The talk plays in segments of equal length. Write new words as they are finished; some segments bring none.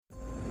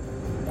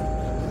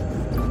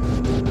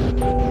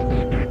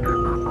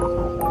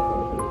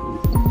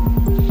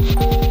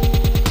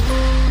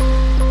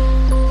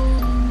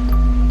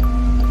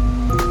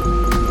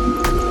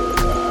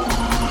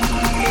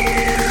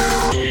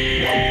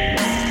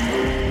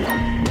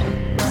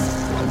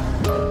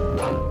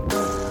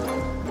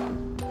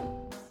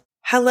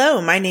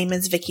Hello, my name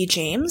is Vicky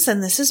James,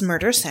 and this is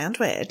Murder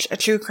Sandwich, a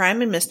true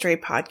crime and mystery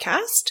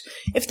podcast.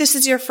 If this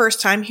is your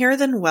first time here,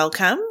 then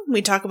welcome.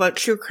 We talk about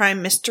true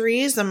crime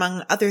mysteries,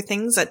 among other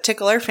things that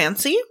tickle our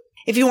fancy.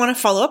 If you want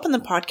to follow up on the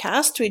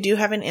podcast, we do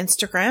have an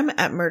Instagram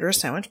at Murder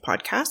Sandwich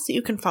Podcast that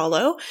you can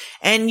follow,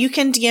 and you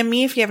can DM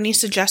me if you have any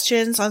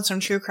suggestions on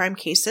some true crime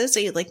cases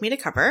that you'd like me to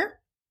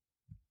cover.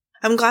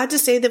 I'm glad to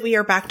say that we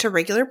are back to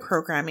regular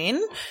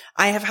programming.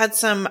 I have had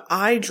some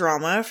eye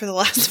drama for the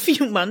last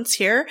few months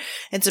here.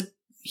 It's a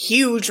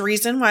huge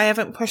reason why I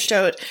haven't pushed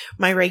out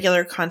my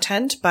regular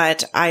content,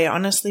 but I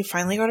honestly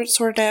finally got it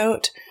sorted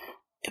out.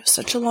 It was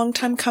such a long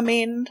time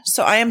coming.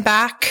 So I am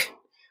back.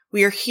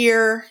 We are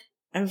here.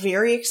 I'm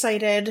very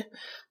excited.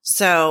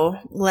 So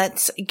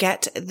let's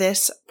get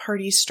this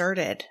party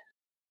started.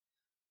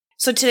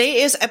 So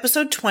today is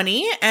episode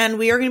 20, and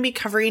we are going to be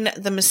covering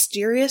the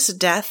mysterious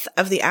death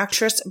of the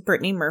actress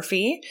Brittany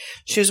Murphy.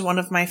 She was one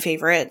of my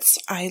favorites.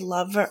 I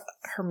love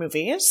her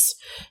movies.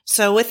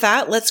 So with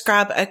that, let's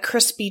grab a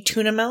crispy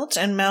tuna melt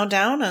and mow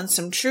down on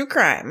some true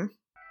crime.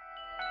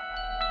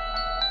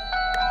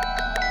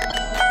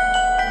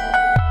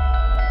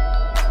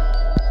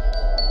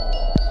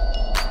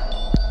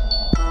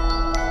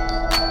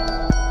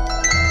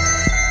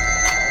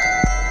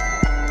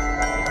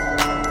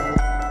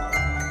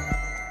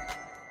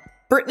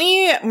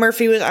 Brittany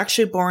Murphy was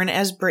actually born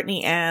as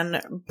Brittany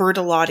Ann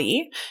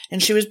Bertolotti,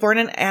 and she was born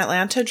in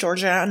Atlanta,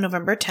 Georgia on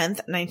November 10th,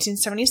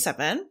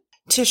 1977,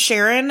 to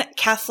Sharon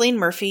Kathleen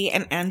Murphy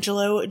and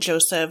Angelo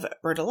Joseph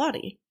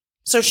Bertolotti.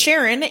 So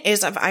Sharon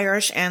is of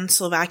Irish and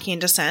Slovakian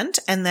descent,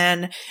 and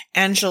then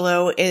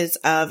Angelo is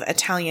of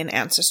Italian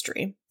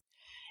ancestry.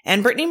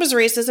 And Brittany was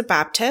raised as a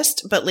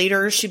Baptist, but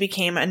later she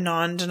became a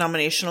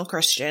non-denominational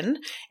Christian,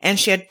 and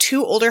she had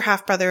two older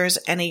half-brothers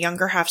and a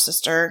younger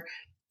half-sister.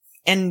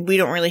 And we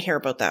don't really hear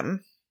about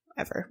them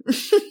ever.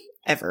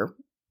 Ever.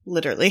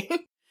 Literally.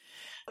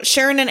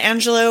 Sharon and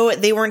Angelo,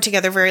 they weren't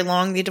together very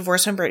long. They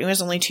divorced when Brittany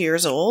was only 2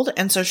 years old.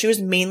 And so she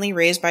was mainly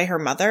raised by her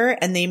mother,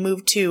 and they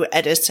moved to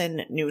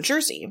Edison, New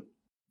Jersey.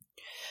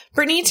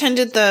 Brittany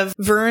attended the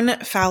Vern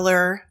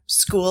Fowler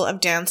School of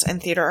Dance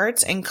and Theater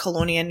Arts in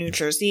Colonia, New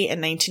Jersey in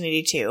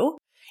 1982.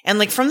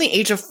 And from the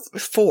age of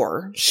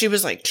 4, she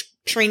was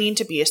training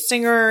to be a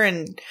singer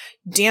and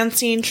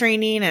dancing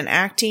training and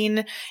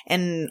acting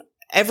and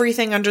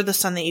everything under the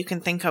sun that you can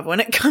think of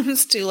when it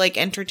comes to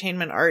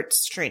entertainment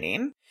arts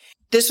training.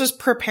 This was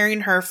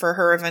preparing her for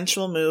her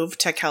eventual move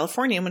to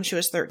California when she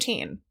was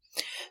 13.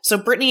 So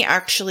Brittany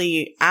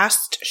actually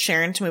asked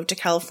Sharon to move to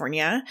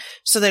California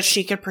so that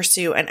she could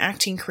pursue an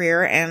acting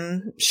career,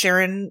 and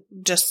Sharon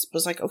just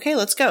was like, okay,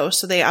 let's go.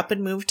 So they up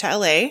and moved to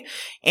LA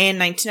in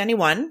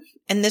 1991,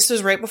 and this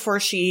was right before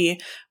she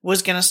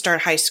was going to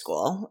start high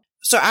school.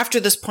 So after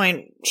this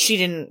point, she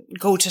didn't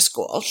go to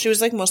school. She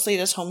was mostly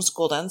just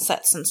homeschooled on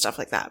sets and stuff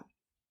like that.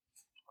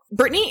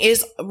 Brittany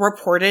is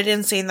reported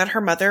in saying that her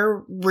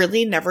mother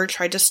really never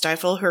tried to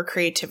stifle her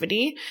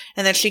creativity,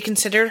 and that she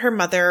considered her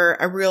mother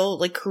a real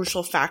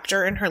crucial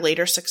factor in her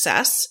later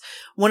success.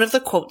 One of the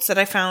quotes that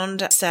I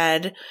found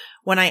said,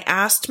 "When I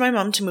asked my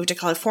mom to move to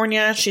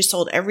California, she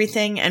sold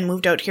everything and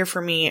moved out here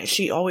for me.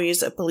 She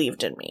always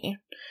believed in me."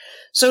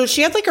 So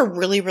she had a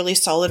really, really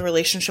solid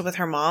relationship with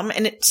her mom,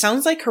 and it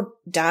sounds like her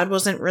dad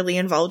wasn't really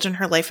involved in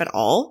her life at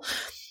all.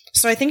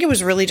 So I think it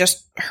was really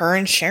just her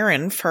and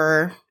Sharon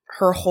for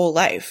her whole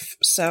life.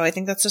 So I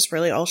think that's just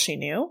really all she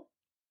knew.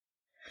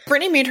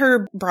 Brittany made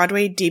her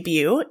Broadway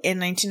debut in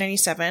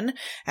 1997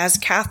 as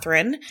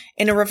Catherine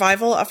in a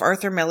revival of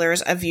Arthur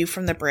Miller's A View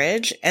from the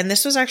Bridge, and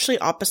this was actually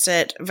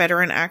opposite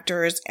veteran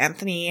actors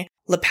Anthony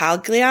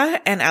LaPaglia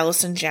and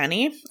Allison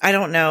Janney. I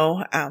don't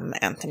know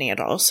Anthony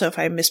at all, so if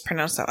I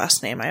mispronounce that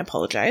last name, I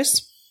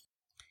apologize.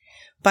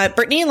 But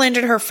Brittany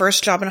landed her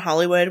first job in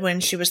Hollywood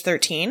when she was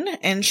 13,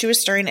 and she was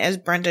starring as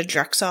Brenda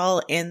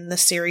Drexel in the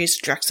series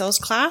Drexel's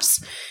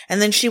Class. And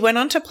then she went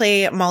on to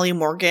play Molly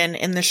Morgan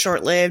in the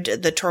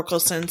short-lived The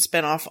Torkelson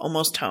spinoff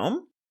Almost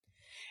Home.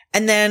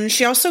 And then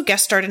she also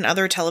guest starred in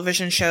other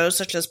television shows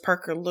such as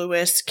Parker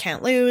Lewis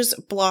Can't Lose,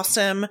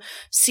 Blossom,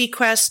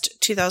 Sequest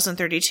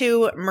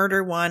 2032,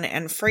 Murder One,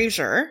 and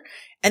Frasier.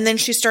 And then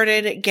she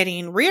started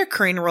getting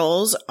reoccurring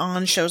roles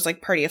on shows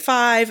like Party of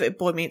Five,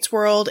 Boy Meets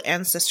World,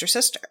 and Sister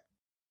Sister.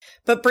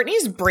 But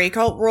Brittany's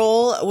breakout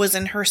role was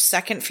in her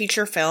second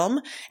feature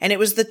film, and it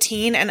was the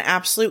teen and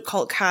absolute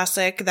cult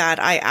classic that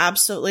I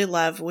absolutely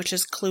love, which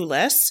is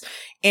Clueless,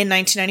 in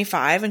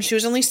 1995, and she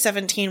was only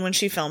 17 when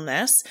she filmed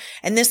this.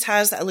 And this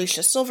has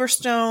Alicia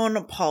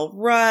Silverstone, Paul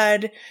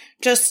Rudd,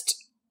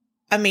 just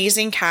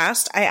amazing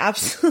cast.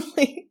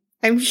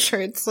 I'm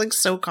sure it's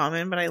so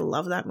common, but I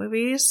love that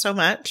movie so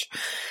much.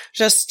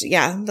 I just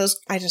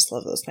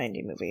love those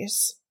 90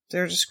 movies.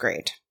 They're just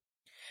great.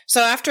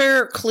 So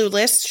after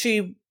Clueless,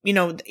 she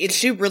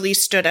really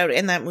stood out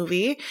in that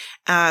movie.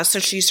 So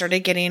she started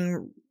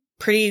getting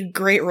pretty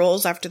great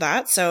roles after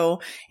that.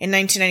 So in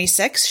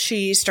 1996,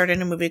 she starred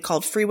in a movie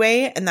called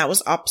Freeway, and that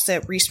was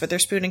opposite Reese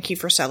Witherspoon and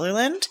Kiefer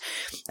Sutherland.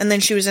 And then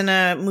she was in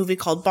a movie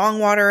called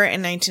Bongwater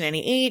in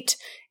 1998.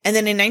 And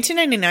then in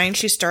 1999,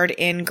 she starred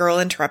in Girl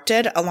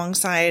Interrupted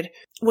alongside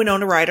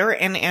Winona Ryder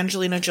and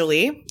Angelina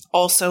Jolie.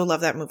 Also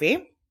love that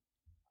movie.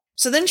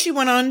 So then she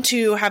went on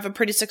to have a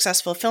pretty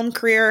successful film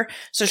career.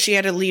 So she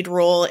had a lead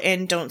role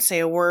in Don't Say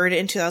a Word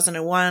in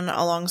 2001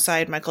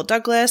 alongside Michael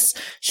Douglas.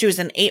 She was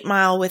in 8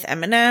 Mile with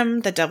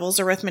Eminem, The Devil's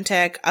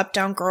Arithmetic,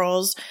 Uptown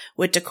Girls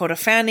with Dakota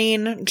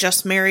Fanning,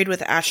 Just Married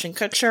with Ashton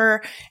Kutcher,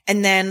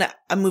 and then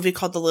a movie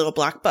called The Little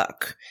Black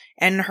Book.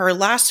 And her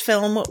last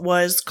film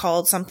was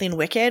called Something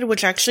Wicked,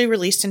 which actually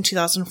released in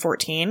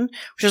 2014,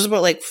 which was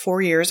about like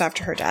 4 years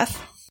after her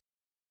death.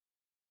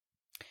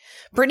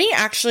 Britney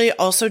actually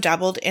also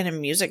dabbled in a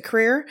music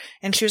career,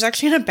 and she was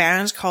actually in a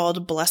band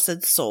called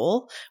Blessed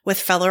Soul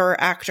with fellow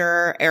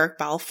actor Eric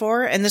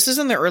Balfour, and this was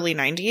in the early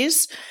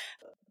 90s.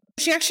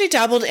 She actually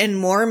dabbled in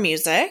more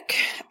music,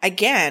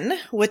 again,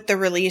 with the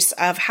release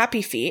of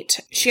Happy Feet.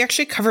 She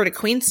actually covered a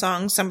Queen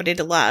song, Somebody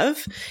to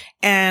Love,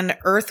 and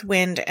Earth,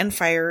 Wind, and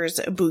Fire's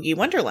Boogie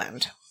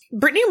Wonderland.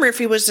 Brittany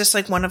Murphy was just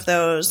like one of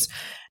those.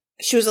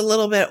 She was a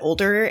little bit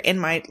older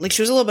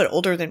she was a little bit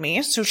older than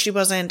me, so she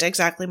wasn't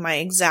exactly my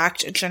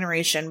exact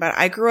generation, but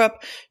I grew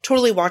up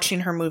totally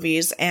watching her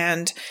movies,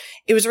 and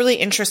it was really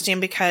interesting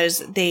because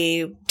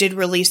they did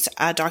release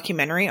a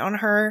documentary on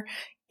her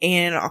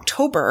in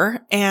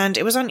October, and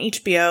it was on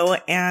HBO,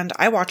 and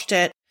I watched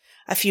it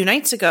a few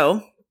nights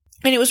ago.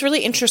 And it was really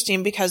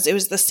interesting because it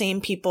was the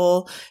same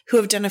people who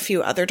have done a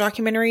few other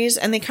documentaries,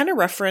 and they kind of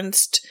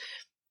referenced,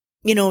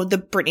 you know, the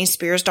Britney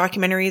Spears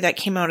documentary that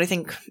came out, I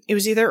think it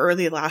was either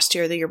early last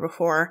year or the year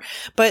before.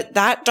 But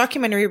that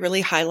documentary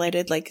really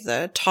highlighted like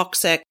the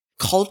toxic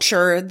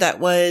culture that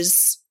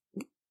was,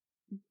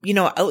 you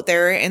know, out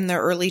there in the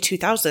early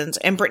 2000s.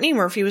 And Brittany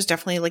Murphy was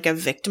definitely like a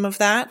victim of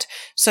that.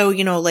 So,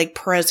 you know, like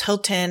Perez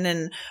Hilton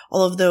and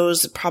all of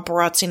those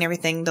paparazzi and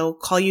everything, they'll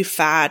call you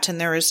fat,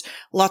 and there was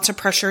lots of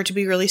pressure to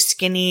be really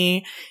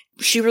skinny.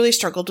 She really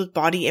struggled with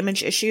body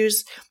image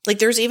issues. Like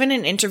there's even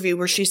an interview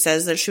where she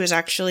says that she was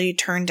actually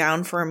turned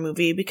down for a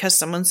movie because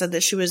someone said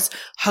that she was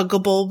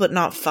huggable but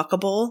not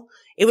fuckable.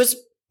 It was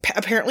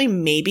apparently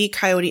maybe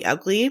Coyote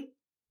Ugly,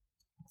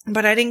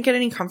 but I didn't get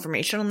any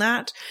confirmation on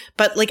that.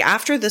 But like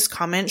after this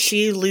comment,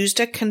 she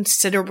lost a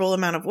considerable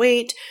amount of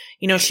weight.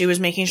 You know, she was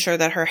making sure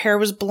that her hair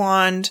was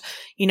blonde,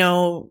 you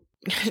know,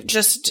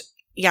 just,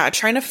 yeah,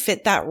 trying to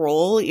fit that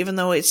role, even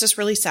though it's just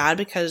really sad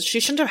because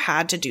she shouldn't have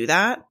had to do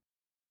that.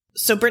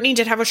 So Britney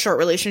did have a short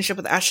relationship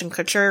with Ashton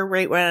Kutcher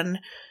right when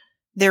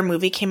their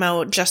movie came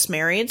out, Just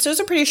Married. So it was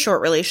a pretty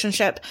short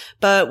relationship.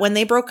 But when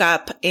they broke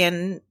up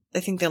I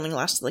think they only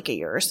lasted like a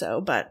year or so,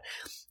 but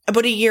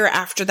about a year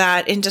after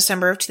that, in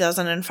December of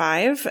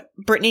 2005,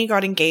 Britney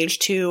got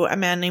engaged to a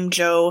man named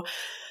Joe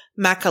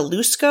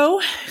Macalusco,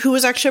 who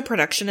was actually a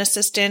production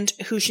assistant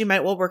who she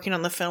met while working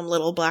on the film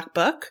Little Black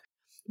Book.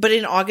 But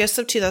in August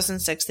of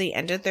 2006, they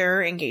ended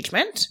their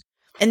engagement.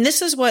 And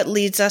this is what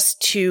leads us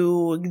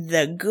to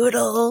the good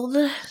old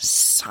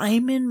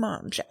Simon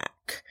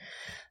Monjack.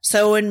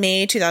 So in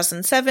May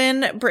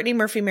 2007, Brittany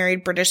Murphy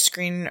married British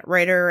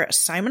screenwriter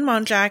Simon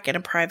Monjack in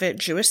a private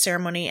Jewish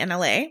ceremony in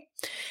LA.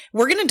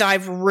 We're going to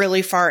dive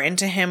really far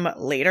into him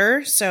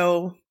later,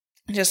 so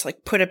just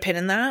like put a pin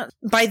in that.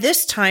 By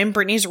this time,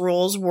 Britney's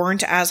roles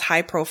weren't as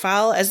high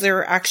profile, as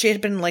there actually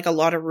had been like a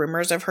lot of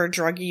rumors of her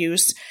drug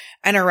use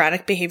and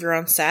erratic behavior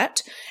on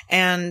set.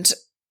 And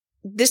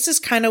this is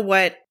kind of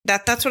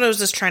that's what I was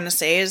just trying to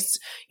say is,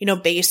 you know,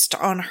 based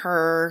on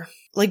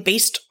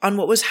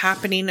what was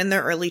happening in the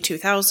early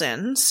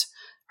 2000s,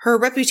 her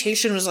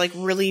reputation was like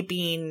really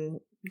being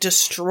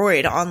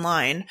destroyed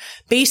online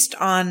based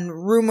on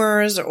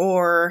rumors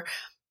or,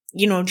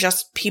 you know,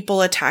 just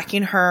people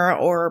attacking her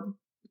or,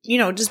 you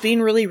know, just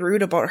being really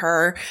rude about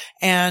her.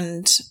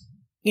 And,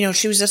 you know,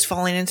 she was just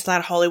falling into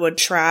that Hollywood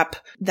trap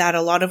that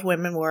a lot of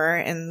women were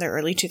in the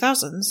early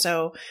 2000s.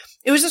 So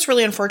it was just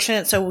really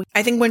unfortunate. So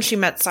I think when she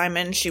met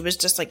Simon, she was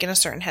just like in a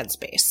certain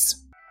headspace.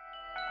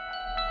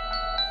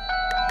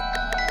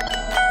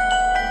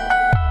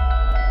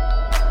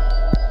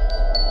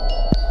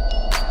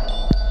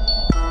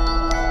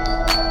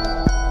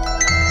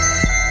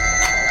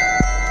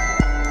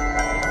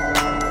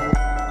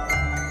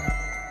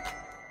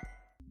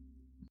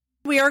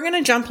 We are going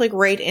to jump like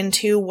right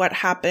into what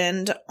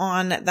happened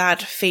on that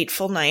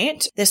fateful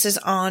night. This is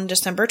on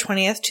December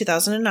 20th,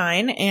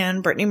 2009,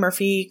 and Brittany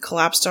Murphy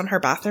collapsed on her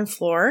bathroom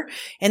floor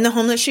in the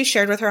home that she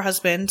shared with her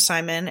husband,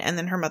 Simon, and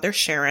then her mother,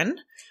 Sharon.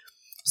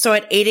 So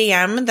at 8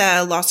 a.m.,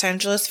 the Los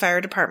Angeles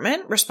Fire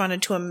Department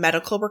responded to a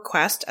medical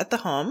request at the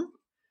home.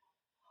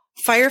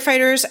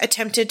 Firefighters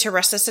attempted to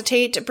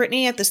resuscitate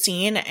Brittany at the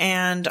scene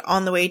and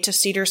on the way to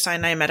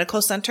Cedars-Sinai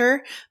Medical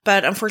Center,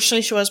 but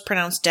unfortunately she was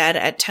pronounced dead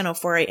at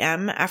 10:04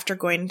 a.m. after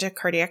going into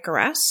cardiac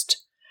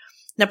arrest.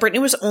 Now, Brittany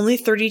was only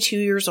 32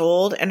 years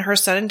old, and her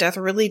sudden death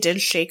really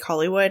did shake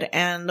Hollywood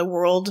and the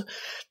world,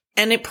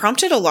 and it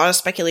prompted a lot of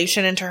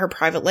speculation into her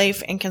private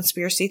life and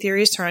conspiracy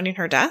theories surrounding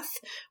her death,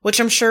 which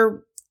I'm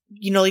sure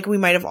like we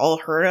might have all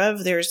heard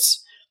of.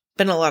 There's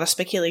been a lot of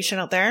speculation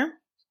out there.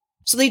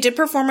 So they did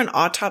perform an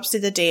autopsy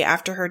the day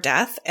after her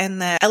death, and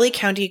the LA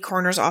County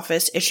Coroner's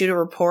Office issued a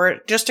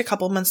report just a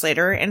couple months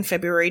later in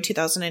February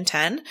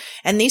 2010,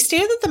 and they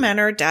stated that the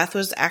manner of death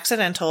was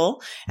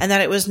accidental and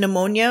that it was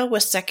pneumonia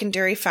with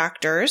secondary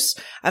factors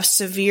of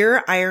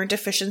severe iron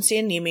deficiency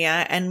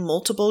anemia and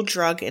multiple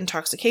drug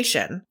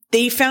intoxication.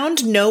 They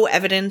found no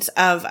evidence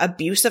of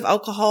abuse of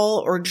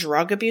alcohol or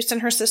drug abuse in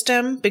her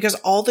system because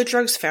all the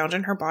drugs found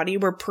in her body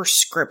were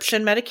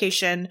prescription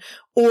medication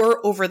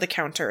or over the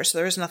counter. So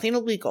there was nothing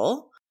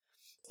illegal.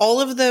 All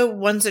of the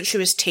ones that she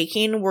was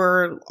taking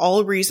were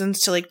all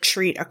reasons to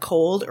treat a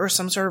cold or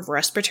some sort of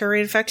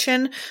respiratory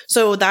infection.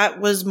 So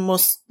that was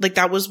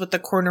that was what the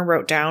coroner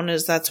wrote down,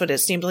 is that's what it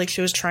seemed like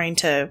she was trying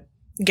to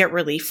get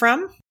relief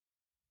from.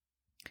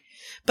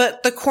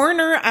 But the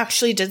coroner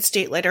actually did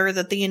state later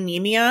that the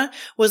anemia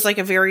was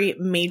a very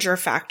major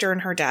factor in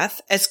her death,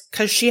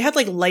 because she had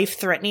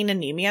life-threatening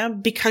anemia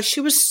because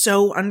she was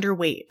so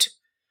underweight,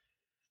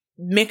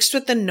 mixed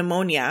with the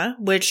pneumonia,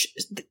 which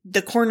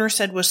the coroner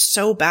said was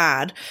so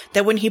bad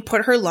that when he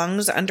put her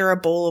lungs under a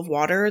bowl of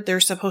water, they're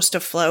supposed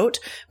to float.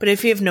 But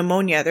if you have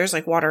pneumonia, there's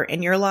water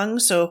in your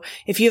lungs. So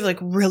if you have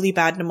really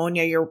bad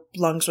pneumonia, your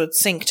lungs would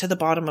sink to the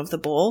bottom of the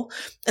bowl.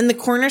 And the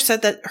coroner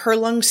said that her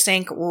lungs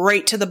sank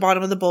right to the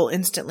bottom of the bowl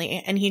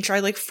instantly. And he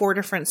tried 4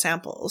 different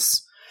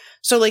samples.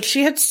 So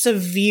she had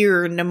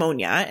severe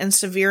pneumonia and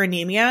severe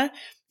anemia,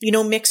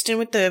 mixed in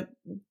with the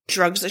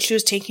drugs that she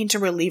was taking to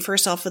relieve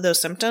herself of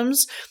those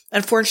symptoms.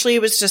 Unfortunately,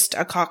 it was just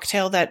a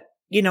cocktail that,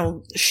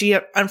 she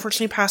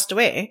unfortunately passed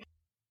away.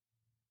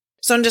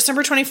 So on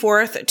December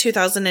 24th,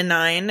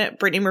 2009,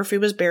 Brittany Murphy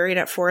was buried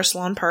at Forest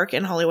Lawn Park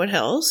in Hollywood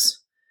Hills.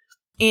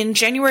 In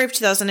January of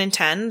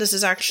 2010, this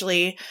is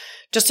actually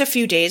just a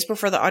few days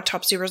before the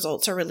autopsy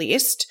results are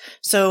released.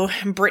 So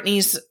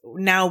Brittany's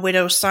now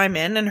widow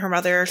Simon and her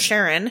mother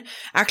Sharon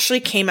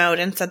actually came out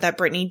and said that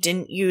Brittany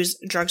didn't use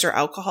drugs or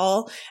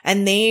alcohol,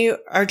 and they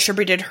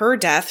attributed her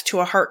death to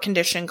a heart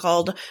condition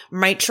called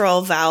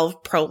mitral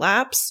valve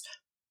prolapse.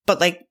 But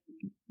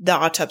the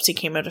autopsy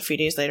came out a few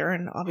days later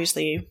and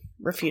obviously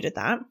refuted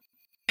that.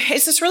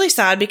 It's just really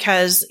sad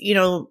because,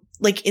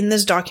 in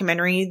this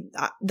documentary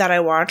that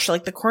I watched,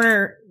 the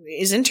coroner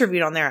is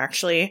interviewed on there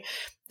actually.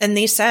 And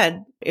they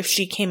said if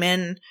she came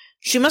in,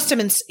 she must have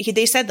been,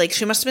 they said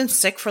she must have been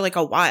sick for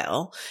a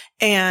while.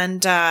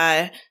 And,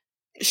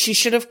 she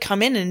should have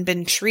come in and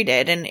been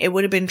treated, and it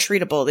would have been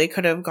treatable. They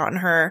could have gotten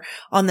her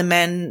on the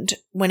mend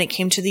when it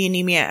came to the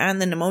anemia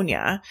and the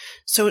pneumonia.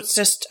 So it's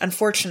just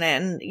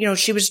unfortunate. And,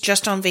 she was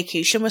just on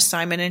vacation with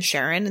Simon and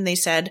Sharon, and they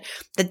said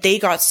that they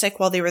got sick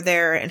while they were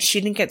there, and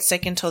she didn't get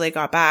sick until they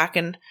got back.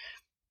 And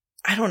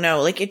I don't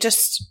know,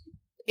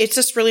 it's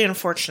just really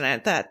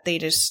unfortunate that they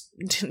just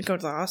didn't go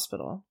to the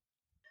hospital.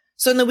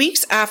 So in the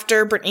weeks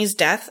after Brittany's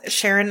death,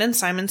 Sharon and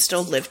Simon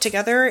still lived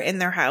together in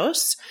their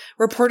house,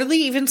 reportedly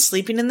even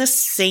sleeping in the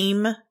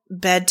same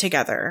bed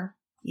together.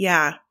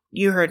 Yeah,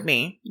 you heard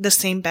me. The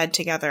same bed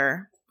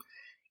together.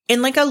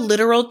 In a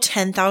literal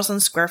 10,000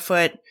 square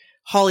foot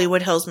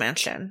Hollywood Hills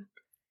mansion.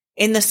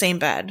 In the same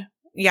bed.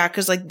 Yeah,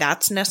 because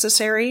that's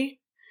necessary.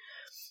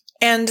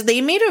 And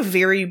they made a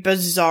very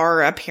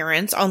bizarre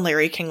appearance on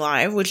Larry King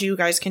Live, which you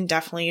guys can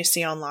definitely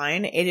see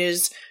online. It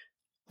is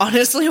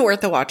honestly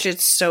worth a watch.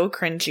 It's so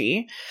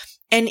cringy.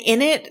 And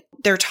in it,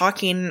 they're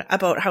talking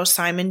about how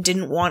Simon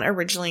didn't want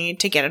originally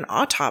to get an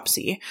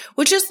autopsy,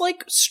 which is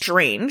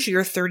strange.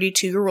 Your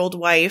 32-year-old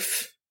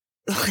wife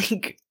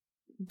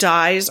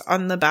dies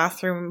on the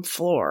bathroom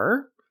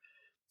floor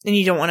and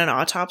you don't want an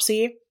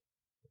autopsy.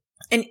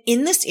 And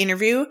in this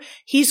interview,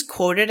 he's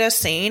quoted as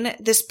saying,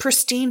 "This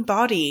pristine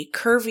body,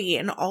 curvy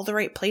in all the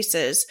right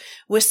places,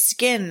 with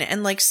skin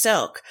and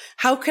silk.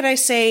 How could I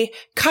say,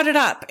 cut it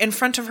up in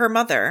front of her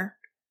mother?"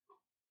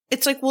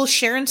 It's well,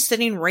 Sharon's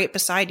sitting right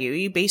beside you.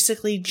 You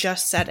basically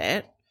just said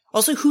it.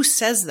 Also, who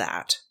says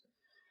that?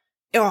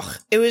 Ugh,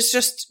 it was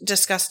just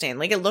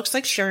disgusting. It looks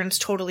like Sharon's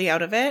totally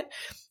out of it.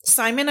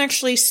 Simon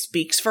actually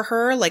speaks for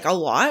her, a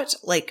lot.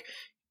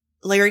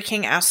 Larry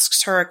King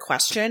asks her a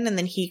question and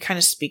then he kind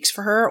of speaks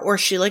for her, or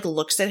she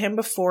looks at him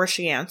before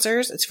she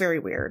answers. It's very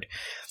weird.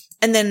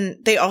 And then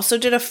they also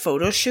did a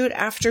photo shoot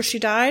after she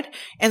died,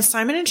 and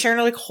Simon and Sharon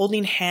are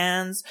holding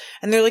hands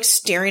and they're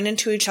staring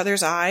into each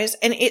other's eyes,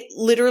 and it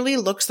literally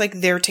looks like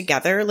they're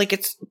together.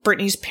 It's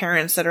Brittany's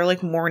parents that are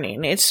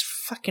mourning. It's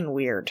fucking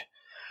weird.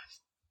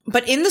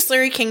 But in this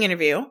Larry King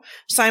interview,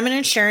 Simon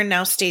and Sharon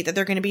now state that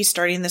they're going to be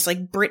starting this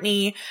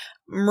Brittany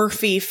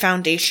Murphy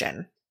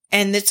Foundation.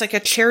 And it's a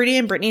charity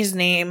in Brittany's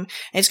name. And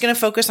it's going to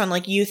focus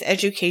on youth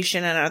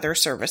education and other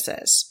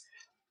services.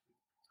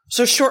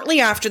 So shortly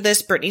after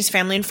this, Brittany's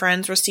family and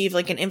friends receive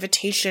an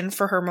invitation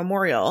for her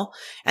memorial,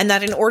 and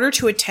that in order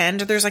to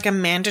attend, there's a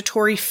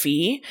mandatory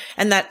fee,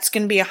 and that's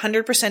going to be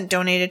 100%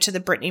 donated to the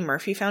Brittany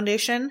Murphy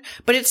Foundation,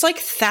 but it's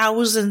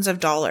thousands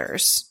of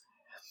dollars.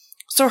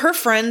 So her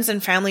friends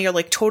and family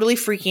are totally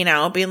freaking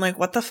out, being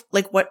what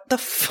the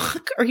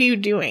fuck are you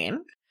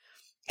doing?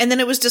 And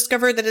then it was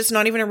discovered that it's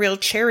not even a real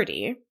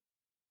charity.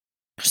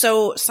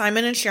 So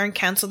Simon and Sharon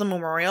cancel the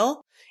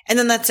memorial, And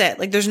then that's it.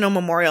 Like, there's no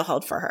memorial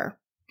held for her.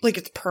 Like,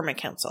 it's perma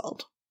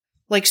canceled.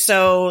 Like,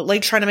 so,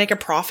 like, trying to make a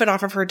profit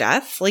off of her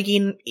death? Like,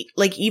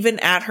 even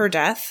at her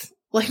death?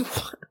 Like,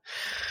 what?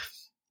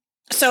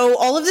 So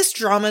all of this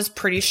drama is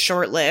pretty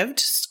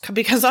short-lived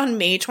because on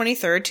May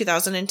 23rd,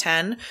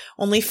 2010,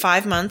 only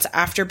 5 months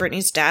after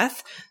Britney's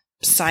death,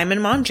 Simon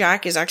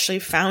Monjack is actually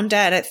found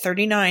dead at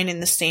 39 in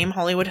the same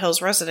Hollywood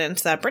Hills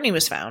residence that Britney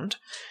was found.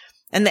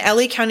 And the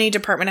LA County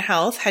Department of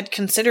Health had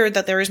considered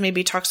that there was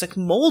maybe toxic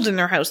mold in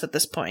their house at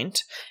this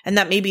point, and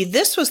that maybe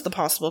this was the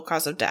possible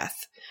cause of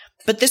death.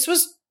 But this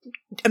was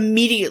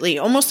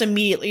almost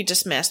immediately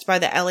dismissed by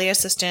the LA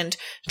Assistant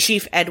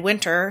Chief Ed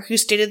Winter, who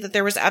stated that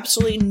there was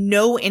absolutely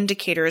no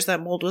indicators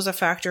that mold was a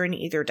factor in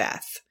either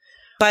death.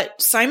 But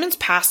Simon's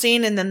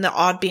passing and then the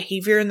odd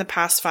behavior in the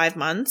past 5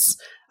 months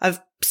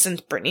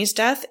since Britney's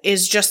death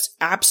is just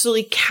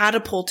absolutely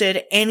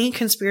catapulted any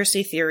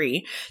conspiracy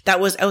theory that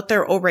was out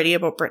there already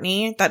about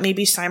Britney, that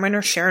maybe Simon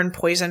or Sharon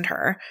poisoned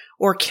her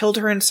or killed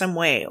her in some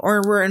way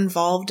or were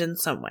involved in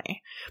some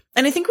way.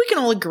 And I think we can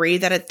all agree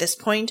that at this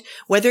point,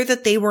 whether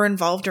that they were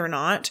involved or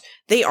not,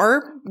 they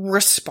are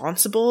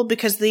responsible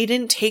because they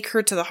didn't take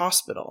her to the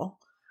hospital.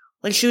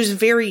 Like, she was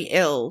very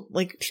ill.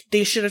 Like,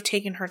 they should have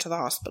taken her to the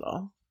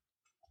hospital.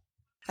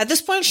 At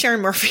this point,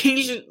 Sharon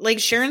Murphy, like,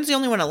 Sharon's the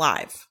only one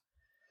alive.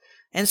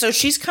 And so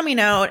she's coming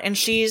out and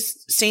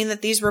she's saying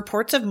that these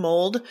reports of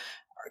mold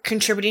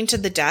contributing to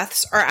the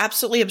deaths are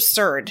absolutely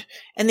absurd.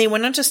 And they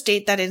went on to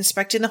state that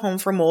inspecting the home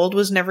for mold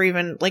was never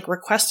even, like,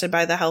 requested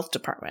by the health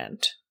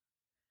department.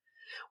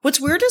 What's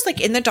weird is,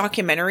 like, in the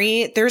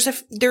documentary, there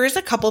is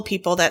a couple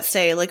people that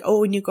say, like,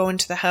 oh, when you go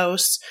into the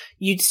house,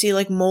 you'd see,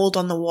 like, mold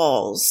on the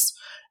walls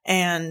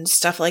and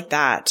stuff like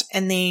that.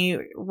 And they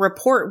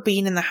report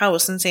being in the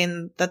house and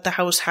saying that the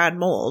house had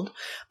mold.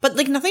 But,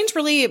 like, nothing's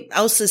really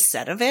else is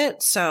said of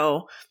it,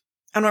 so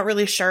I'm not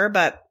really sure.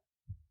 But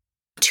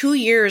 2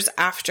 years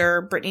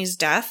after Britney's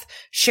death,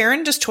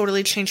 Sharon just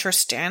totally changed her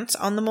stance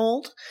on the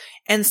mold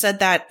and said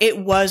that it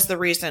was the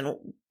reason,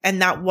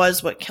 and that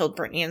was what killed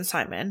Britney and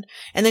Simon.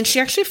 And then she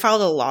actually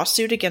filed a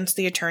lawsuit against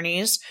the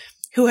attorneys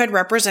who had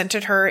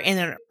represented her in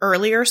an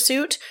earlier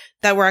suit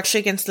that were actually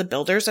against the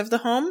builders of the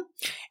home.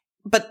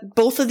 But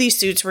both of these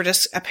suits were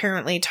just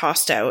apparently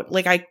tossed out.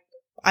 Like,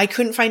 I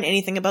couldn't find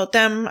anything about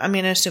them. I'm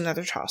going to assume that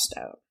they're tossed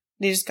out.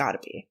 They just gotta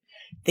be.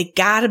 They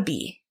gotta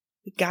be.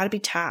 They gotta be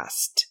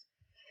tossed.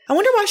 I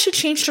wonder why she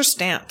changed her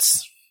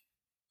stance.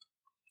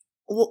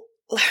 Well,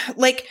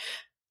 like,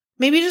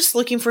 maybe just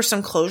looking for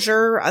some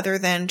closure other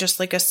than just,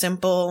 like, a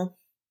simple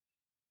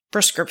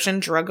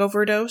prescription drug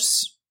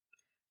overdose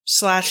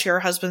 / your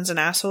husband's an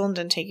asshole and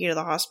didn't take you to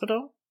the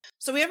hospital.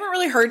 So we haven't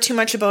really heard too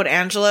much about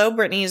Angelo,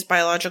 Britney's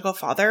biological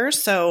father.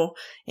 So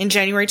in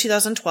January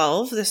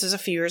 2012, this is a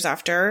few years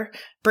after,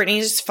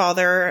 Britney's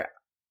father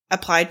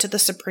applied to the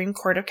Supreme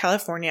Court of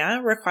California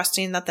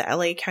requesting that the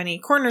LA County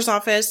Coroner's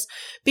Office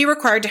be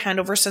required to hand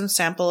over some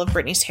sample of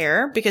Britney's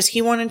hair because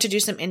he wanted to do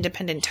some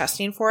independent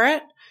testing for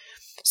it.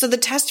 So the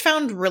test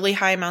found really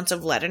high amounts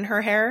of lead in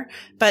her hair,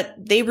 but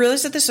they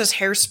realized that this was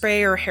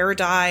hairspray or hair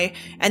dye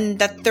and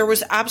that there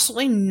was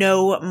absolutely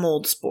no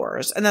mold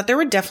spores and that there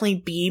would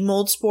definitely be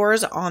mold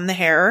spores on the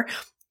hair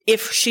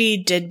if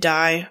she did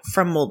die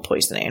from mold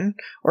poisoning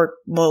or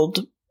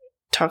mold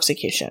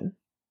toxication.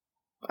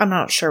 I'm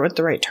not sure what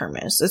the right term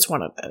is. It's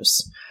one of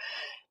those.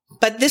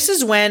 But this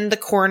is when the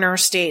coroner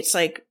states,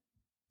 like,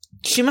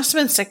 she must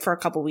have been sick for a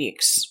couple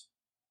weeks.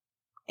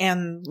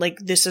 And, like,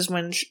 this is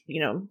when,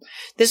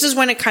 this is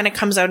when it kind of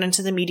comes out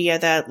into the media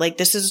that, like,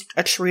 this is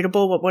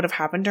attributable what would have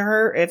happened to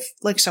her if,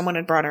 like, someone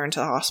had brought her into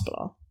the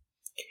hospital.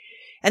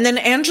 And then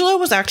Angela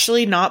was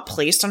actually not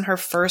placed on her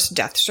first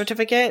death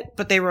certificate,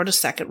 but they wrote a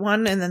second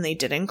one, and then they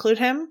did include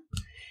him.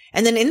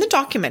 And then in the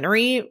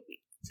documentary,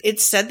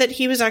 it said that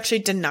he was actually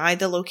denied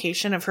the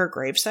location of her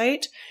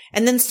gravesite.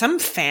 And then some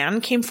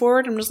fan came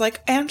forward and was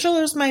like,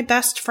 Angela's my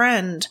best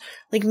friend.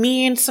 Like,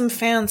 me and some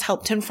fans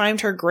helped him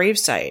find her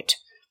gravesite.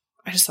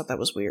 I just thought that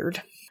was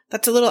weird.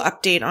 That's a little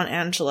update on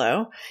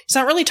Angelo. He's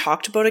not really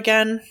talked about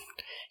again.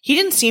 He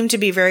didn't seem to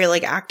be very,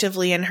 like,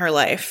 actively in her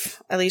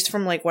life, at least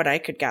from, like, what I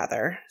could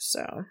gather.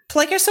 So,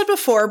 like I said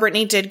before,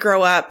 Britney did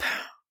grow up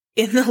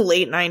in the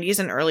late 90s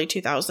and early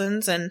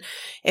 2000s. And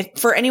if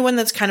for anyone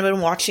that's kind of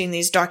been watching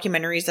these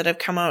documentaries that have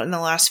come out in the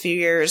last few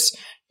years,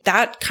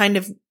 that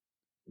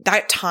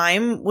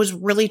time was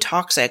really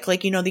toxic.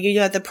 Like, you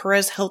had the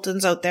Perez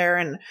Hiltons out there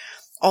and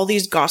all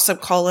these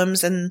gossip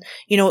columns, and,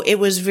 it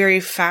was very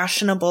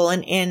fashionable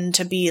and in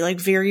to be, like,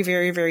 very,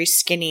 very, very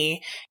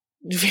skinny,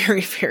 very,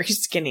 very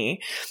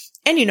skinny.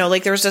 And,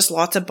 like, there was just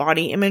lots of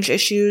body image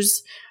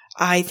issues.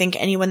 I think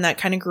anyone that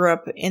kind of grew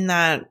up in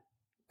that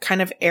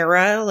kind of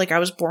era, like, I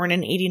was born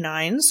in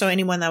 89, so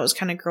anyone that was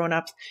kind of growing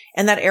up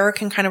in that era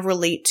can kind of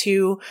relate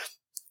to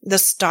the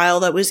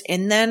style that was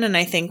in then. And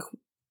I think,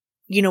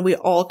 we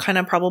all kind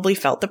of probably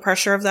felt the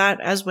pressure of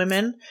that as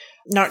women.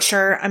 Not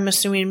sure. I'm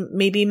assuming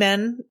maybe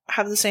men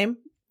have the same.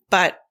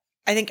 But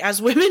I think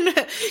as women,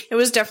 it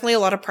was definitely a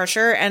lot of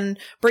pressure, and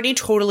Britney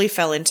totally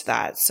fell into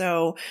that.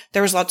 So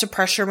there was lots of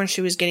pressure when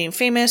she was getting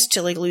famous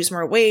to like lose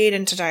more weight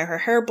and to dye her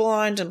hair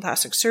blonde and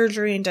plastic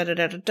surgery and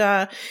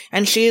da.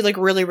 And she like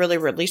really, really,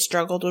 really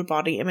struggled with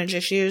body image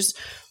issues.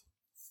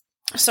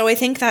 So I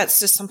think that's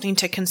just something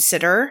to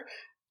consider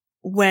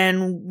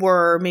when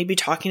we're maybe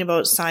talking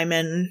about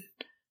Simon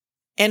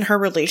and her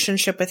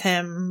relationship with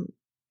him,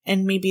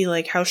 and maybe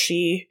like how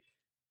she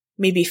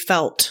maybe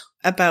felt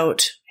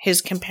about his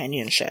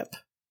companionship.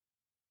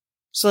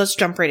 So let's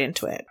jump right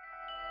into it.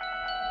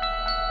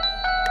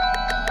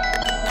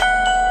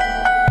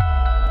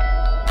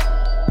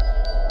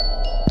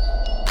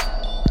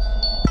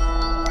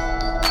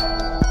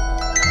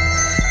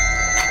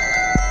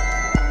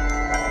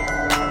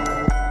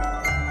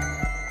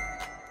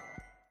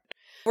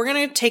 We're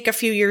going to take a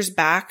few years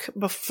back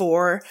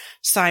before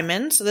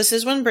Simon. So this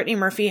is when Brittany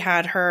Murphy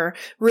had her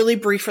really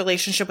brief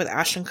relationship with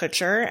Ashton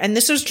Kutcher. And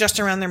this was just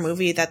around their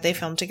movie that they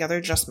filmed together,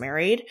 Just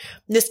Married.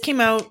 This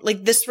came out,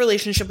 like, this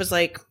relationship was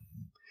like,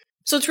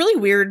 so it's really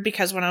weird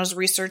because when I was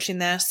researching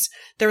this,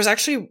 there was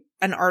actually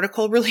an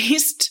article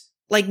released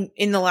like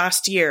in the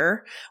last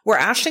year where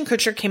Ashton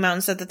Kutcher came out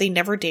and said that they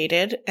never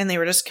dated and they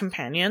were just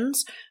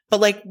companions.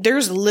 But like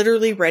there's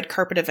literally red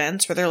carpet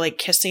events where they're like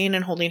kissing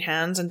and holding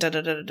hands and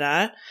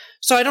da.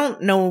 So I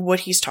don't know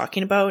what he's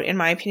talking about. In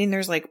my opinion,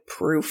 there's like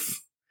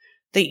proof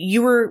that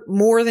you were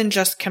more than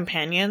just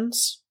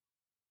companions.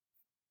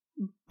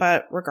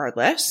 But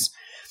regardless,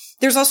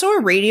 there's also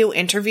a radio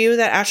interview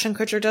that Ashton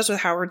Kutcher does with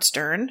Howard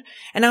Stern.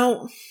 And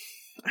now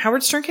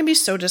Howard Stern can be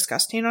so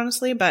disgusting,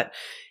 honestly, but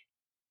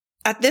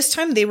at this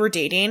time they were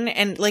dating,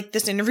 and like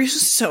this interview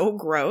is so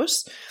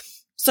gross.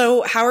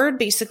 So Howard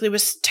basically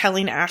was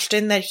telling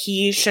Ashton that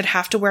he should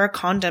have to wear a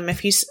condom if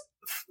he's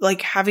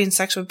like having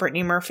sex with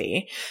Brittany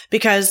Murphy,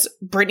 because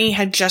Brittany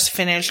had just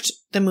finished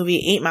the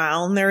movie 8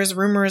 Mile, and there was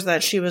rumors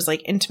that she was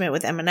like intimate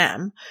with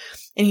Eminem.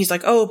 And he's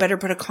like, oh, better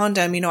put a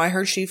condom. You know, I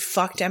heard she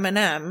fucked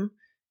Eminem.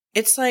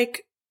 It's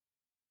like,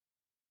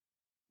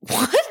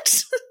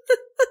 what?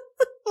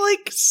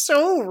 Like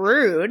so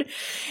rude.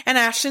 And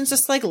Ashton's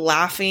just like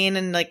laughing,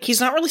 and like he's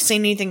not really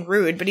saying anything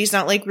rude, but he's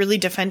not like really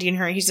defending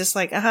her. He's just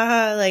like,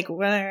 like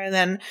whatever. And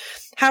then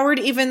Howard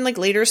even like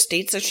later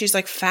states that she's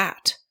like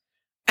fat.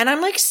 And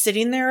I'm like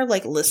sitting there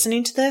like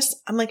listening to this.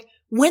 I'm like,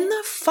 when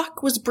the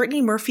fuck was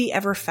Brittany Murphy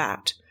ever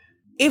fat?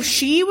 If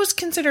she was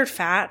considered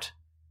fat,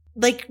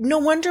 like no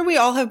wonder we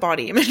all have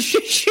body image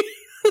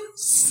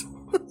issues.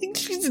 Like,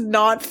 she's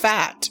not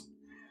fat.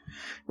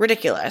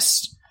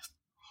 Ridiculous.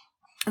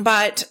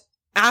 But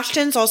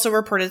Ashton's also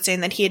reported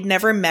saying that he had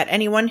never met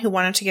anyone who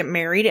wanted to get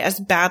married as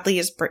badly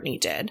as Brittany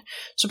did.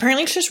 So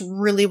apparently she just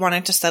really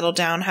wanted to settle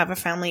down, have a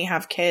family,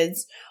 have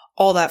kids,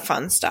 all that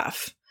fun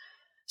stuff.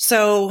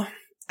 So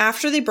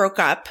after they broke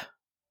up,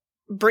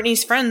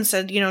 Brittany's friend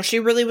said, you know, she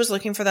really was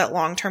looking for that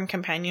long-term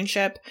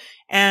companionship,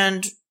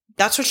 and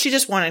that's what she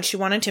just wanted. She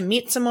wanted to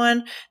meet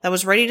someone that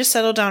was ready to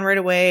settle down right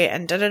away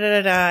and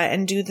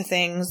and do the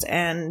things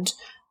and,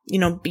 you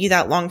know, be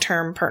that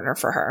long-term partner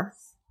for her.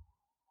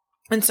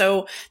 And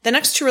so the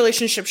next 2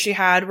 relationships she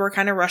had were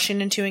kind of rushing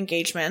into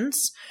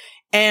engagements,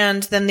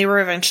 and then they were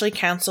eventually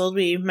canceled.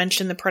 We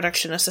mentioned the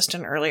production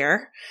assistant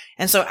earlier.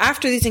 And so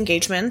after these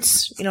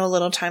engagements, you know, a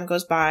little time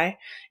goes by,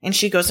 and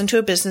she goes into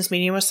a business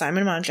meeting with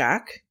Simon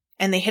Monjack,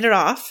 and they hit it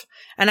off.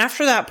 And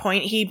after that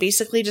point, he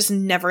basically just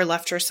never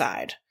left her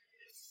side.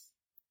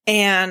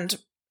 And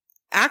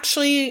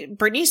actually,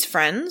 Brittany's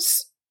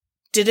friends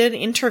did an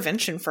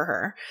intervention for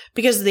her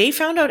because they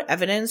found out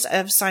evidence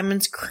of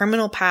Simon's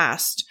criminal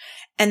past,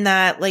 and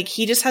that, like,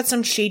 he just had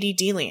some shady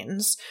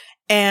dealings,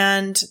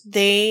 and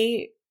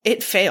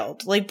it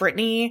failed. Like,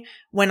 Brittany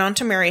went on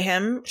to marry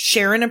him.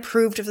 Sharon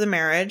approved of the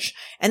marriage,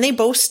 and they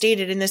both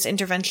stated in this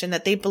intervention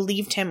that they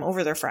believed him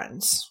over their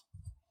friends.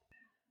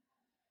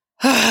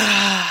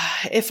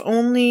 If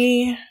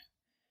only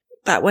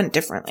that went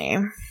differently,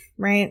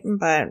 right?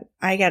 But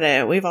I get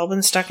it. We've all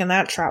been stuck in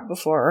that trap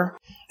before.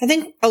 I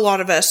think a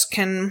lot of us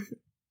can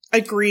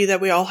agree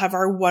that we all have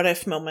our what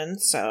if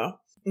moments, so.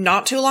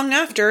 Not too long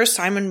after,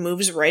 Simon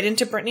moves right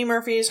into Brittany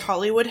Murphy's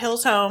Hollywood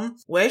Hills home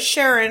with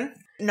Sharon.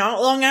 Not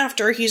long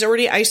after, he's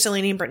already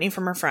isolating Brittany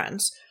from her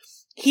friends.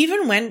 He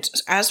even went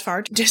as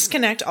far to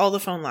disconnect all the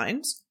phone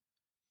lines,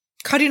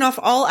 cutting off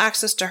all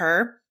access to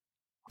her.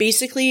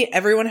 Basically,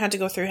 everyone had to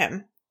go through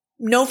him.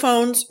 No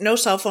phones, no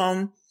cell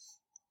phone,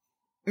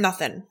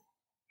 nothing.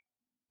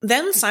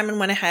 Then Simon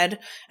went ahead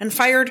and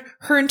fired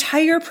her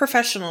entire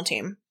professional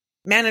team.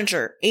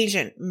 Manager,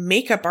 agent,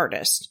 makeup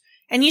artist.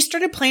 And he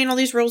started playing all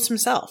these roles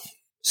himself.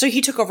 So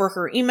he took over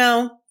her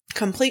email,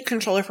 complete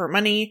control of her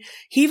money.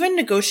 He even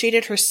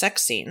negotiated her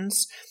sex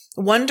scenes.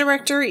 One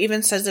director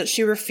even says that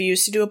she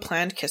refused to do a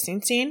planned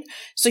kissing scene.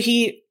 So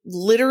he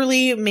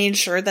literally made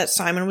sure that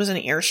Simon was in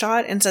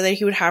earshot and said that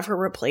he would have her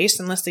replaced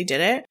unless they did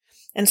it.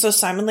 And so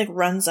Simon like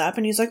runs up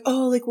and he's like,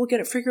 oh, like we'll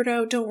get it figured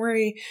out. Don't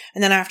worry.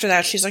 And then after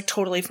that, she's like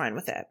totally fine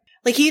with it.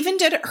 Like he even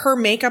did her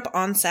makeup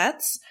on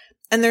sets.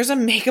 And there's a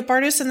makeup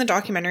artist in the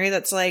documentary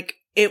that's like,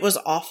 it was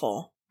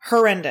awful.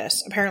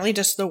 Horrendous. Apparently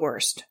just the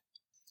worst.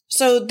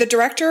 So the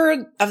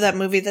director of that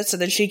movie that said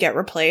that she'd get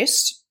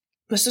replaced,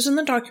 this is in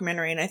the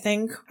documentary, and I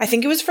think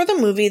it was for the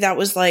movie that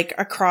was like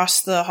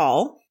across the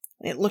hall.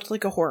 It looked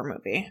like a horror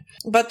movie.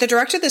 But the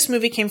director of this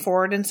movie came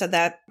forward and said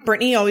that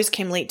Brittany always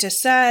came late to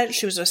set.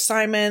 She was with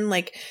Simon.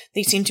 Like,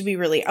 they seemed to be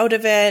really out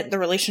of it. The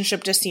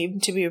relationship just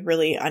seemed to be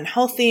really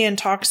unhealthy and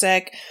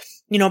toxic.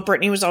 You know,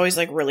 Brittany was always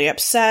like really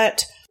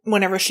upset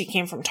whenever she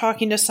came from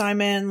talking to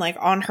Simon. Like,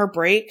 on her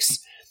breaks,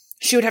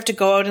 she would have to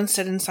go out and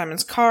sit in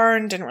Simon's car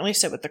and didn't really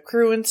sit with the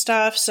crew and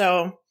stuff.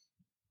 So,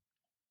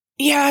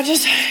 yeah, it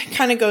just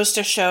kind of goes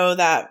to show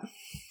that,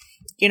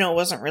 you know,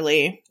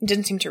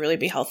 didn't seem to really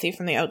be healthy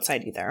from the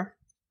outside either.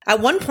 At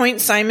one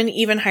point, Simon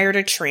even hired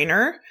a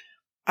trainer,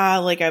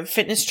 like a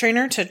fitness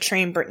trainer, to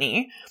train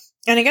Brittany.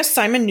 And I guess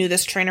Simon knew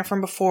this trainer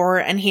from before,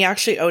 and he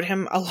actually owed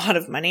him a lot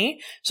of money.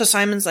 So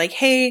Simon's like,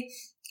 hey,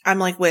 I'm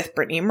like with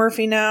Brittany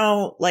Murphy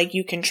now. Like,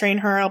 you can train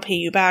her. I'll pay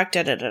you back.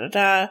 Da da da da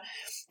da.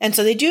 And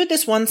so they do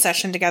this one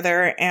session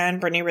together,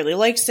 and Brittany really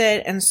likes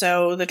it. And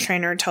so the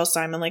trainer tells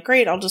Simon, like,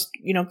 great, I'll just,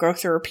 you know, go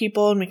through her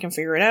people and we can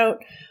figure it out.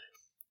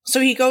 So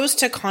he goes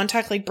to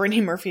contact, like, Brittany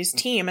Murphy's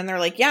team, and they're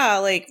like, yeah,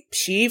 like,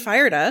 she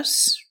fired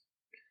us.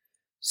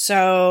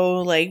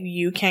 So, like,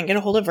 you can't get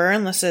a hold of her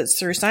unless it's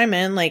through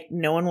Simon. Like,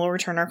 no one will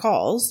return our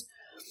calls.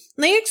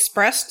 And they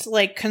expressed,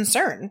 like,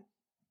 concern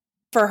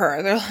for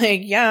her. They're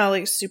like, yeah,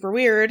 like, super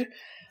weird.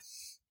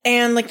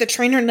 And, like, the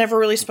trainer never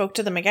really spoke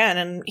to them again.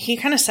 And he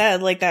kind of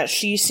said, like, that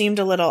she seemed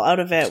a little out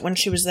of it when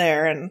she was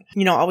there and,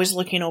 you know, always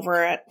looking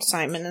over at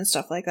Simon and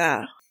stuff like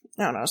that.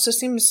 I don't know. So it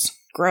seems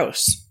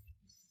gross.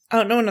 I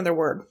don't know another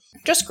word.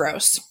 Just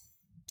gross.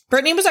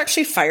 Brittany was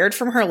actually fired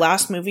from her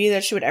last movie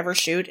that she would ever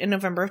shoot in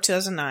November of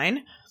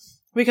 2009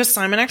 because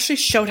Simon actually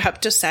showed up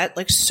to set,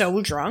 like,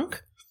 so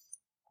drunk.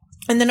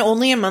 And then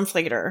only a month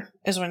later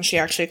is when she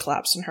actually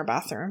collapsed in her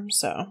bathroom.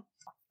 So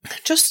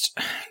just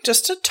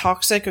a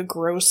toxic, a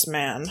gross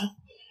man.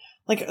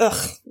 Like,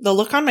 ugh, the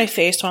look on my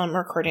face while I'm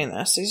recording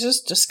this is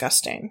just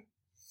disgusting.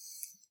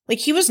 Like,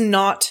 he was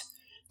not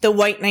the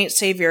white knight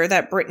savior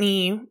that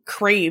Brittany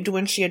craved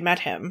when she had met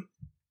him.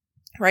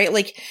 Right?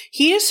 Like,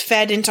 he just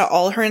fed into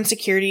all her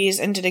insecurities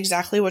and did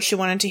exactly what she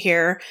wanted to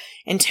hear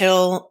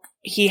until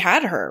he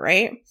had her,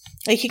 right?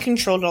 Like, he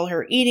controlled all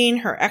her eating,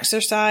 her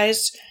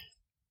exercise.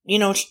 You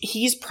know,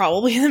 he's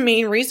probably the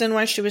main reason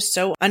why she was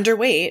so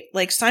underweight.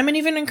 Like, Simon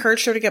even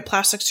encouraged her to get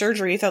plastic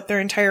surgery throughout their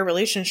entire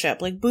relationship.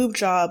 Like, boob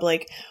job,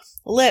 like,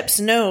 lips,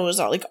 nose,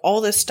 like,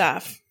 all this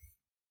stuff.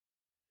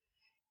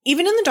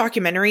 Even in the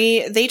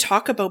documentary, they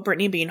talk about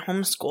Brittany being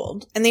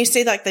homeschooled. And they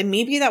say that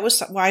maybe that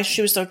was why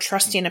she was so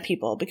trusting of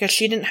people. Because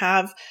she didn't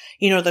have,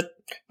 you know, the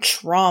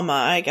trauma,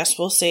 I guess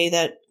we'll say,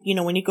 that, you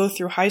know, when you go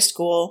through high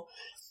school,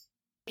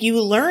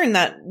 you learn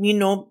that, you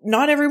know,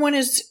 not everyone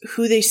is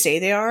who they say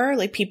they are.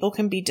 Like, people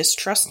can be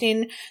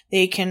distrusting.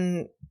 They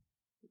can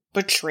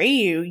betray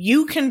you.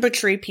 You can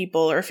betray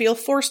people or feel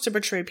forced to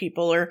betray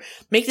people or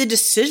make the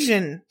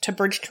decision to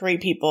betray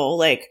people.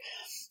 Like,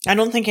 I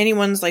don't think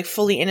anyone's, like,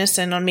 fully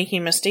innocent on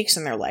making mistakes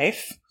in their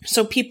life.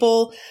 So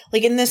people,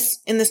 like, in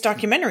this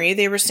documentary,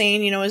 they were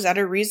saying, you know, is that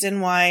a reason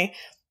why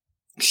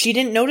she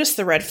didn't notice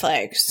the red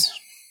flags?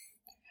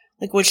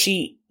 Like, was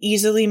she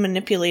easily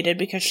manipulated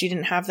because she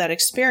didn't have that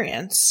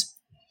experience?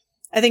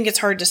 I think it's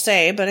hard to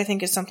say, but I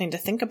think it's something to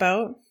think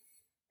about.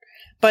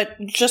 But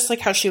just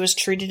like how she was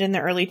treated in the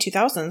early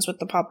 2000s with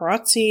the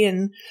paparazzi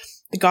and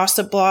the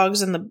gossip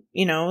blogs and the,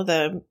 you know,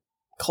 the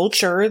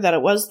culture that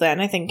it was then,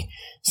 I think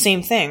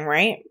same thing,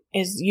 right?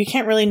 Is you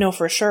can't really know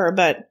for sure,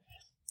 but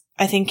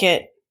I think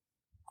it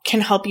can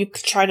help you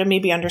try to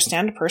maybe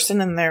understand a person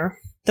and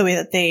the way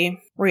that they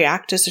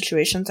react to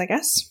situations, I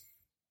guess.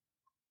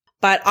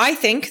 But I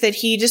think that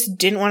he just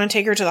didn't want to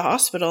take her to the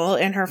hospital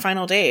in her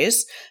final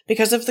days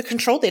because of the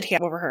control that he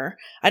had over her.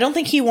 I don't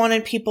think he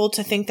wanted people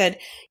to think that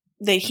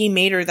he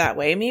made her that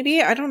way.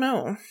 Maybe. I don't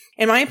know.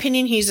 In my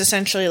opinion, he's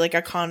essentially like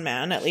a con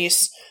man. At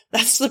least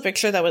that's the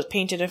picture that was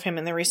painted of him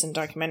in the recent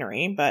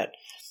documentary. But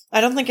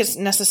I don't think it's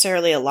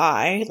necessarily a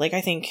lie. Like,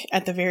 I think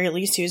at the very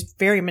least, he was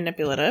very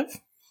manipulative.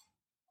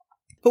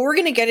 But we're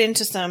going to get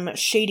into some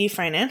shady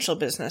financial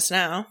business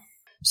now.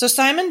 So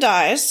Simon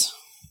dies.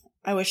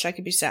 I wish I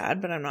could be sad,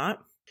 but I'm not.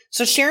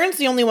 So Sharon's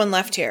the only one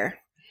left here.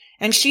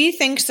 And she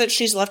thinks that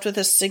she's left with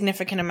a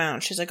significant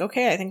amount. She's like,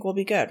 okay, I think we'll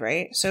be good,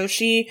 right? So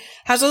she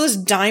has all this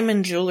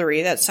diamond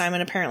jewelry that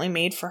Simon apparently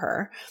made for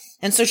her.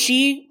 And so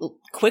she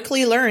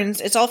quickly learns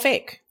it's all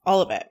fake.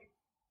 All of it.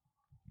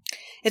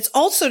 It's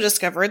also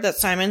discovered that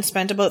Simon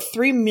spent about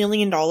 $3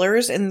 million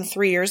in the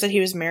 3 years that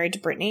he was married to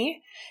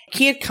Brittany.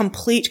 He had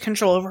complete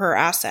control over her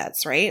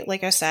assets, right?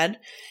 Like I said,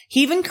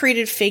 he even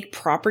created fake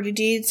property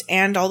deeds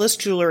and all this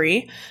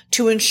jewelry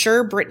to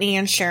ensure Brittany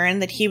and Sharon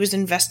that he was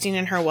investing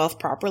in her wealth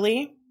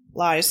properly.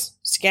 Lies,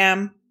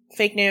 scam,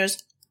 fake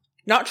news,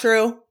 not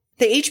true.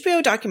 The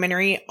HBO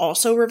documentary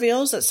also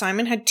reveals that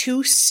Simon had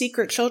 2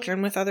 secret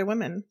children with other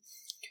women.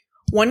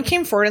 One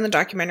came forward in the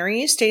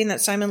documentary stating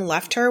that Simon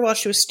left her while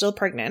she was still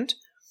pregnant,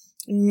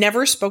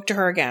 never spoke to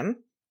her again,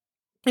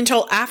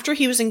 until after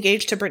he was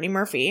engaged to Brittany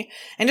Murphy,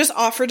 and just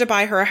offered to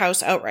buy her a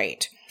house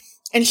outright.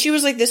 And she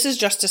was like, this is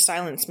just to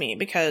silence me,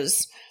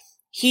 because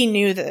he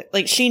knew that,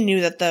 like, she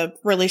knew that the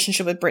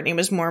relationship with Brittany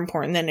was more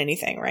important than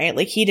anything, right?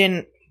 Like, he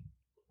didn't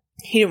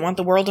want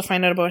the world to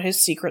find out about his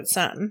secret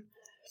son.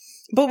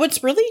 But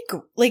what's really,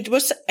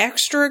 what's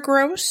extra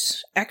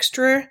gross,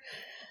 extra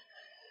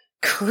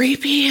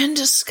creepy and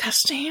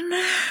disgusting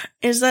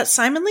is that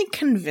Simon, like,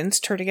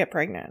 convinced her to get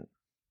pregnant.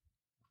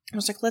 I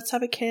was like, let's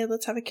have a kid,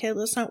 let's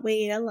not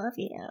wait, I love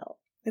you.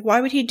 Like,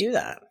 why would he do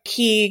that?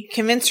 He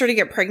convinced her to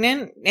get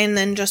pregnant and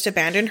then just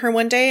abandoned her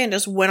one day and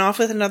just went off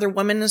with another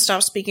woman and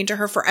stopped speaking to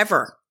her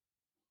forever.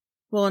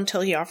 Well,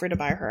 until he offered to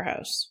buy her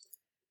house.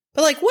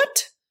 But, like,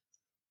 what?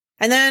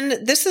 And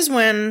then this is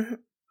when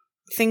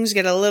things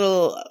get a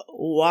little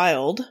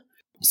wild.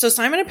 So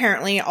Simon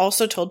apparently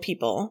also told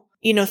people,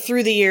 you know,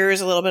 through the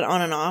years, a little bit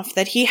on and off,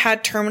 that he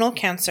had terminal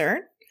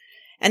cancer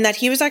and that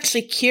he was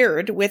actually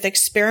cured with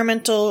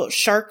experimental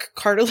shark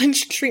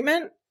cartilage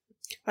treatment.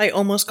 I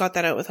almost got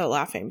that out without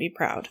laughing. Be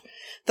proud.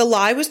 The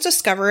lie was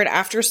discovered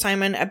after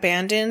Simon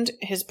abandoned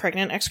his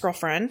pregnant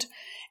ex-girlfriend,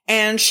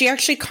 and she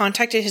actually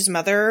contacted his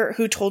mother,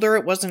 who told her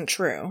it wasn't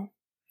true.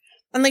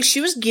 And, like,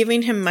 she was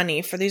giving him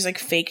money for these, like,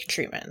 fake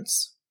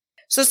treatments.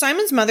 So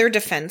Simon's mother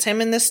defends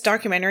him in this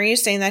documentary,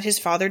 saying that his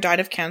father died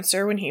of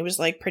cancer when he was,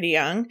 like, pretty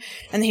young,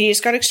 and he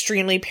just got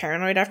extremely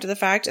paranoid after the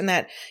fact, and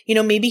that, you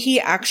know, maybe he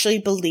actually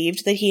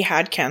believed that he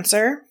had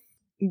cancer.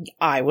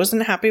 I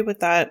wasn't happy with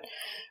that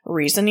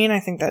reasoning. I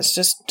think that's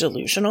just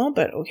delusional,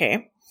 but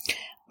okay.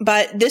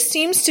 But this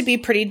seems to be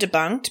pretty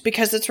debunked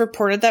because it's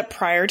reported that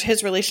prior to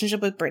his relationship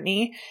with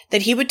Brittany,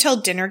 that he would tell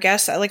dinner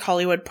guests at, like,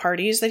 Hollywood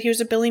parties that he was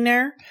a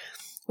billionaire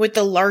with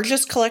the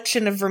largest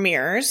collection of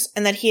Vermeers,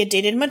 and that he had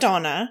dated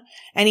Madonna,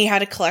 and he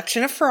had a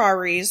collection of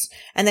Ferraris,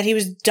 and that he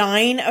was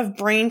dying of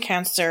brain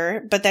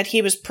cancer, but that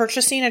he was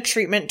purchasing a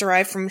treatment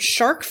derived from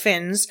shark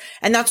fins,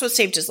 and that's what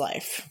saved his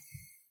life.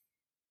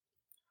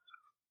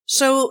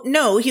 So,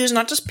 no, he was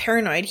not just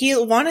paranoid. He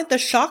wanted the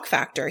shock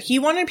factor. He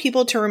wanted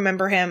people to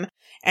remember him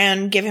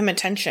and give him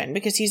attention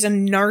because he's a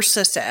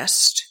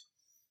narcissist.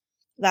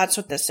 That's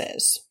what this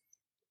is.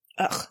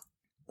 Ugh,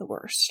 the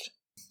worst.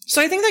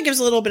 So I think that gives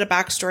a little bit of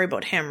backstory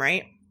about him,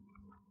 right?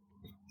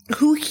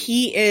 Who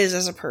he is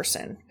as a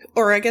person.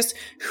 Or I guess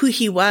who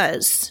he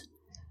was.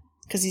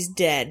 Because he's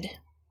dead.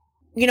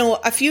 You know,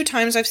 a few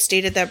times I've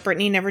stated that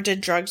Brittany never did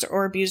drugs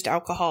or abused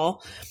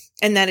alcohol,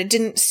 and that it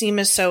didn't seem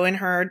as so in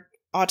her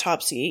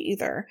autopsy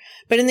either.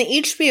 But in the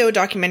HBO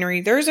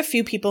documentary, there's a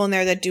few people in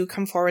there that do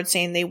come forward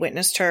saying they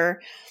witnessed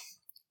her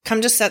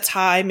come to sets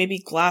high,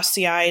 maybe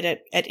glassy-eyed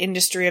at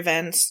industry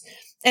events.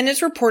 And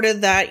it's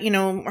reported that, you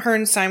know, her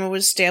and Simon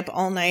would stay up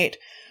all night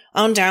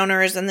on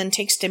downers and then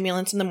take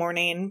stimulants in the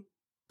morning.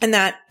 And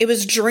that it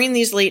was during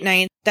these late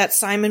nights that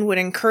Simon would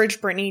encourage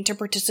Brittany to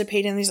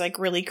participate in these, like,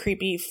 really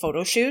creepy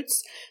photo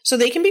shoots. So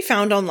they can be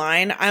found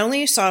online. I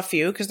only saw a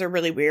few because they're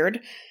really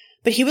weird.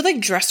 But he would, like,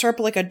 dress her up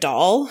like a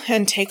doll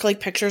and take, like,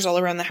 pictures all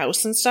around the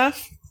house and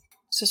stuff.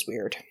 It's just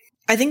weird.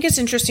 I think it's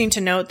interesting to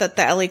note that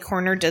the LA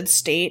coroner did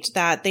state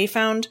that they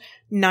found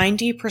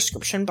 90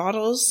 prescription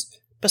bottles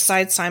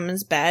beside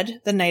Simon's bed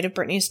the night of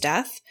Brittany's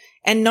death,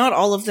 and not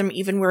all of them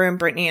even were in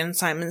Brittany and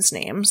Simon's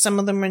name. Some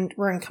of them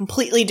were in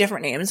completely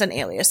different names and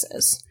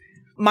aliases.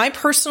 My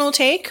personal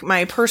take,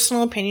 my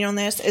personal opinion on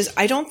this is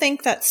I don't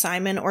think that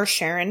Simon or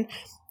Sharon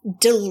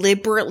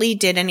deliberately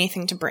did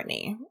anything to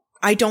Brittany.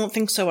 I don't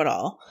think so at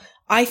all.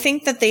 I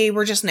think that they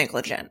were just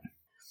negligent.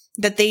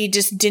 That they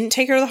just didn't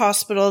take her to the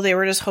hospital. They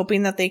were just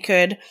hoping that they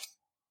could,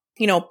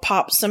 you know,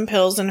 pop some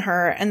pills in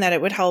her and that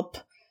it would help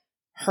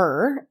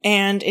her,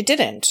 and it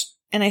didn't.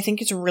 And I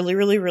think it's really,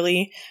 really,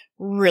 really,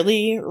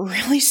 really,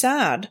 really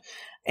sad.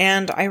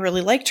 And I really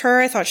liked her.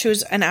 I thought she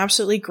was an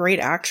absolutely great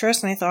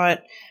actress. And I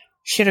thought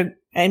she had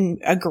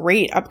a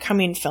great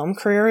upcoming film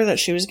career, that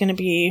she was going to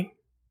be,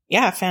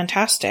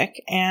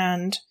 fantastic.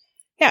 And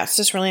yeah, it's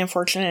just really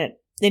unfortunate.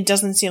 It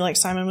doesn't seem like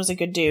Simon was a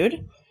good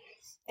dude.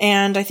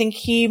 And I think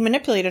he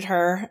manipulated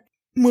her.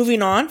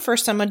 Moving on for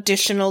some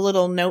additional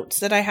little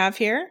notes that I have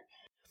here.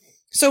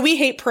 So we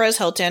hate Perez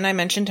Hilton. I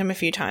mentioned him a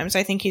few times.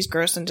 I think he's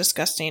gross and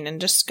disgusting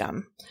and just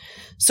scum.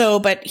 So,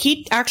 but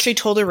he actually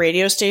told a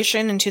radio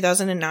station in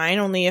 2009,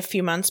 only a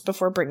few months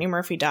before Brittany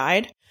Murphy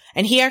died.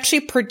 And he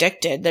actually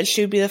predicted that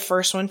she would be the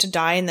first one to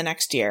die in the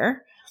next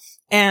year.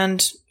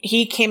 And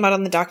he came out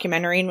on the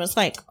documentary and was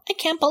like, I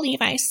can't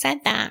believe I said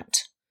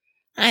that.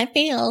 I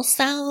feel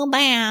so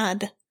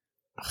bad.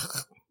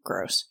 Ugh,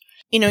 gross.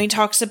 You know, he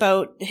talks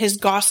about his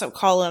gossip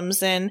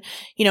columns and,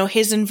 you know,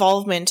 his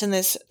involvement in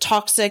this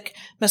toxic,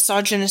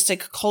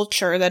 misogynistic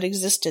culture that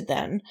existed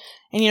then.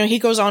 And, you know, he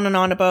goes on and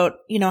on about,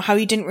 you know, how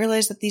he didn't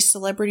realize that these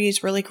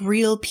celebrities were like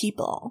real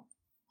people.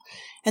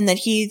 And that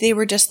they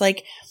were just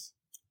like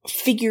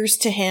figures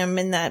to him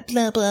and that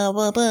blah, blah,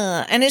 blah,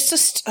 blah. And it's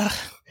just,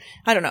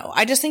 I don't know.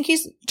 I just think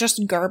he's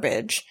just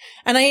garbage.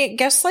 And I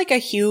guess like a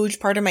huge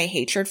part of my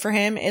hatred for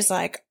him is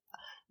like,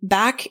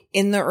 back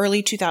in the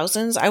early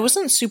 2000s, I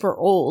wasn't super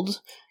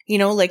old, you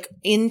know, like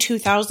in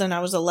 2000, I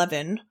was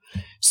 11.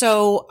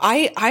 So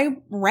I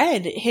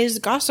read his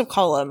gossip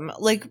column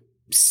like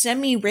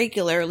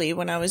semi-regularly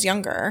when I was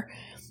younger.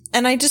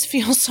 And I just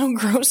feel so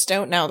grossed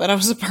out now that I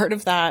was a part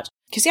of that.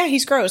 Because, yeah,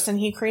 he's gross, and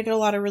he created a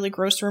lot of really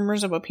gross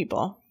rumors about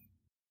people.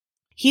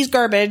 He's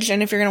garbage,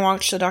 and if you're going to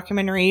watch the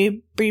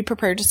documentary, be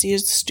prepared to see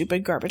his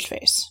stupid garbage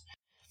face.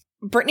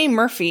 Brittany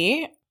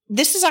Murphy,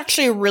 this is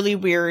actually a really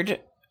weird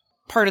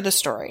part of the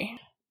story.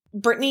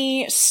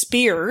 Britney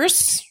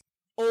Spears,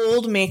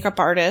 old makeup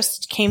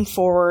artist, came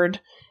forward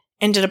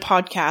and did a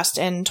podcast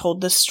and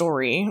told this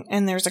story,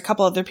 and there's a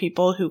couple other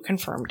people who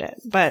confirmed it.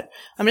 But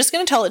I'm just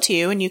going to tell it to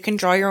you, and you can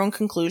draw your own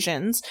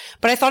conclusions.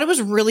 But I thought it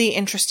was really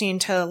interesting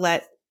to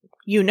let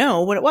you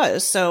know what it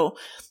was. So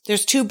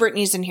there's 2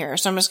 Britneys in here,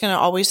 so I'm just going to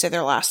always say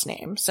their last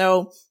name.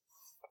 So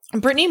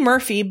Brittany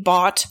Murphy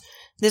bought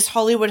this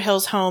Hollywood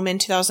Hills home in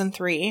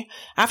 2003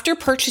 after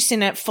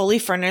purchasing it fully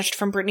furnished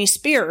from Britney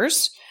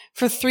Spears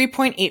for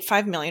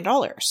 $3.85 million.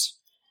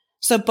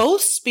 So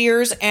both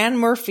Spears and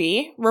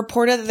Murphy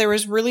reported that there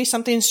was really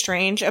something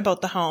strange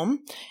about the home,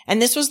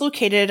 and this was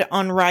located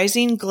on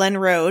Rising Glen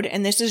Road,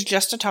 and this is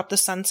just atop the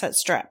Sunset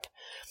Strip.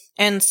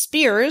 And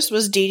Spears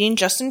was dating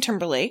Justin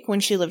Timberlake when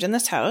she lived in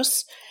this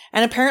house,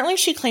 and apparently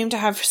she claimed to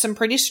have some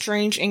pretty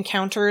strange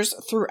encounters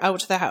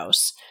throughout the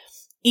house.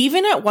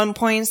 Even at one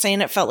point saying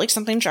it felt like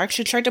something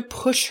actually tried to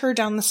push her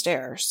down the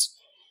stairs.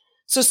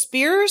 So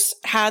Spears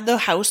had the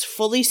house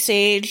fully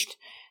saged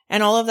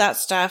and all of that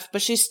stuff,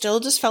 but she still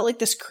just felt like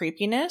this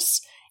creepiness.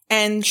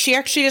 And she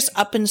actually just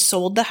up and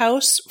sold the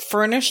house,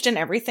 furnished and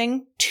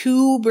everything,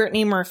 to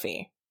Brittany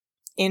Murphy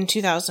in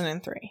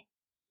 2003.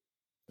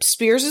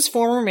 Spears'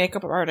 former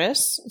makeup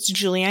artist, it's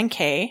Julianne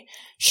Kay.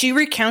 She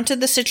recounted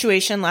the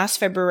situation last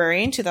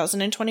February in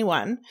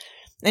 2021.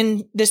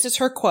 And this is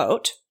her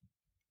quote.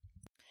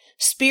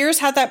 Spears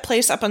had that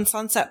place up on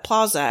Sunset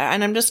Plaza,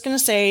 and I'm just going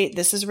to say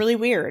this is really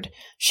weird.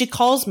 She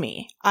calls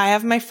me. I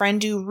have my friend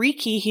do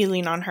Reiki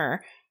healing on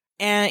her,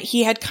 and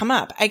he had come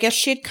up. I guess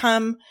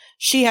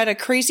she had a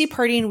crazy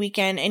partying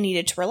weekend and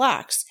needed to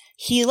relax.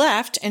 He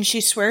left, and she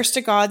swears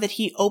to God that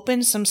he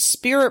opened some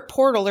spirit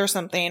portal or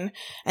something,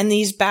 and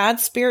these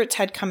bad spirits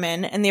had come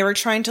in, and they were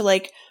trying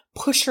to,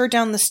 push her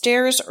down the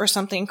stairs or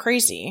something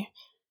crazy.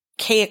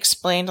 Kay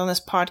explained on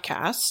this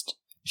podcast.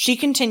 She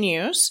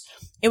continues,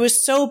 it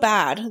was so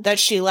bad that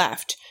she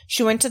left.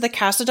 She went to the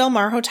Casa del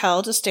Mar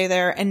Hotel to stay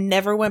there and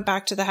never went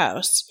back to the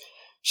house.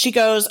 She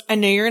goes, I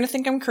know you're going to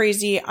think I'm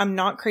crazy. I'm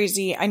not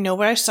crazy. I know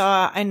what I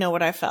saw. I know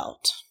what I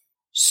felt.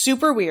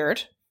 Super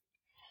weird.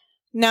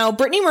 Now,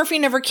 Brittany Murphy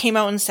never came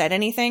out and said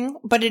anything,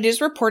 but it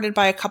is reported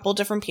by a couple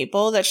different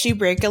people that she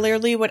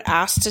regularly would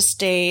ask to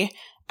stay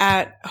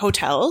at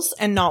hotels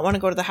and not want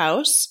to go to the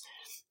house.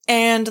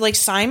 And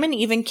Simon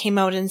even came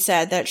out and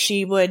said that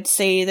she would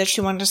say that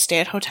she wanted to stay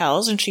at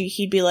hotels, and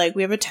he'd be like,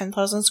 we have a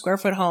 10,000 square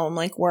foot home.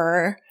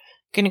 We're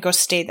going to go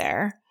stay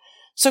there.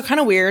 So kind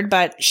of weird,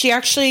 but she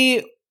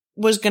actually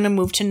was going to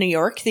move to New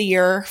York the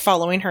year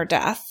following her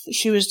death.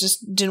 She was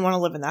didn't want to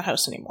live in that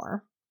house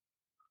anymore.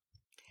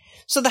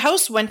 So the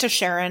house went to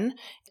Sharon.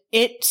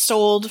 It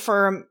sold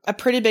for a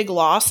pretty big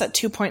loss at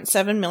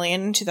 $2.7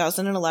 million in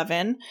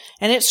 2011,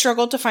 and it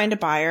struggled to find a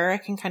buyer. I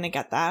can kind of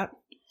get that.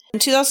 In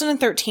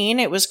 2013,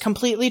 it was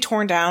completely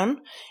torn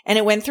down, and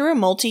it went through a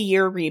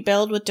multi-year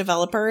rebuild with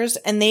developers,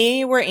 and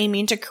they were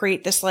aiming to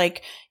create this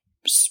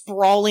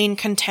sprawling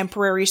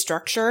contemporary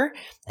structure.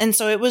 And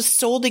so it was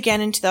sold again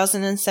in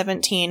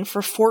 2017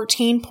 for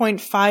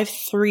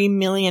 $14.53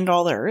 million.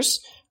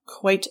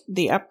 Quite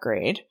the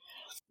upgrade.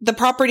 The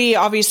property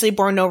obviously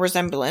bore no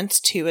resemblance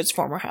to its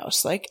former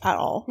house, at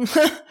all.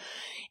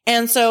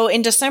 And so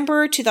in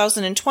December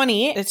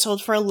 2020, it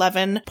sold for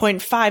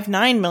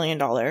 $11.59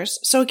 million.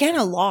 So again,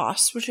 a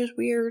loss, which is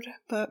weird,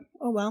 but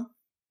oh well.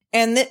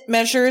 And it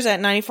measures at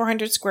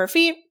 9,400 square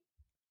feet,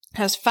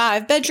 has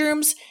 5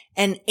 bedrooms,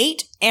 and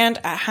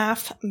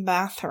 8.5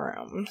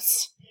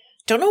 bathrooms.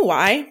 Don't know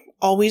why.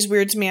 Always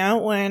weirds me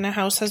out when a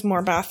house has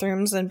more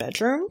bathrooms than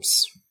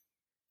bedrooms.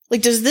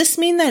 Does this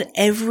mean that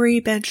every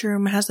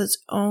bedroom has its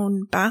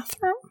own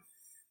bathroom?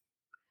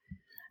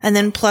 And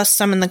then plus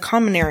some in the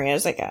common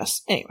areas, I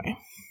guess. Anyway,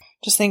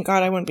 just thank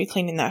God I wouldn't be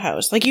cleaning that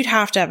house. You'd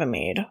have to have a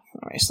maid,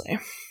 obviously.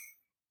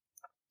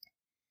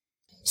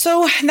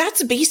 So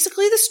that's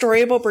basically the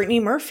story about Brittany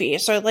Murphy.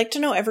 So I'd like to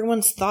know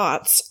everyone's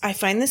thoughts. I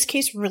find this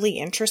case really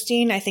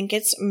interesting. I think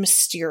it's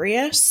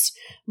mysterious.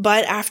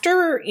 But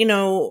after,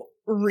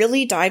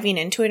 really diving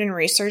into it and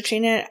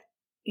researching it,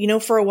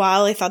 for a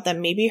while I thought that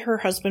maybe her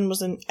husband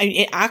wasn't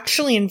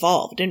actually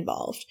involved.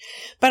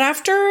 But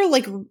after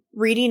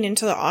reading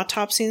into the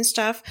autopsy and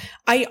stuff,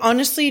 I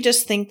honestly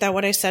just think that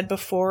what I said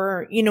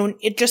before,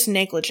 it just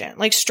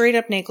negligent, straight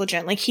up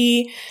negligent.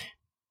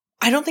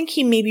 I don't think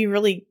he maybe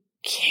really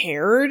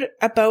cared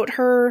about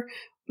her,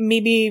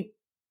 maybe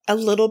a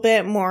little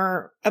bit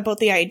more about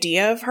the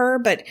idea of her,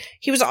 but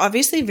he was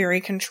obviously very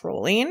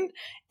controlling.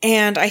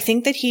 And I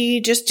think that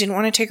he just didn't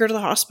want to take her to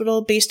the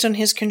hospital based on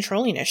his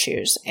controlling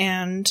issues.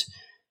 And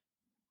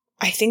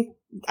I think,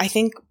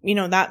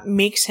 that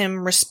makes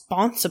him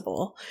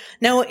responsible.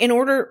 Now, in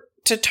order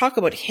to talk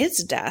about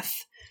his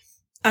death,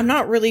 I'm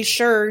not really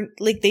sure,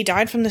 they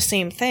died from the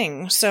same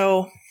thing.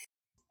 So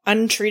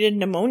untreated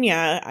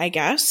pneumonia, I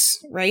guess,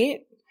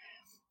 right?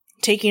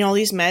 Taking all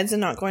these meds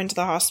and not going to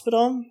the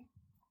hospital.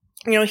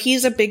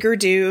 he's a bigger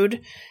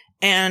dude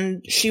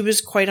and she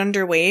was quite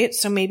underweight.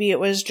 So maybe it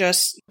was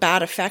just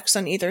bad effects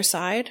on either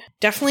side.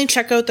 Definitely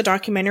check out the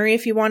documentary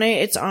if you want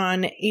it. It's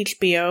on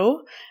HBO.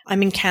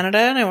 I'm in Canada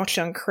and I watched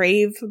it on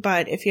Crave,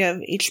 but if you have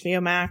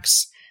HBO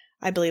Max,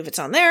 I believe it's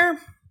on there.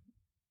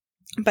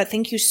 But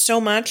thank you so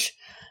much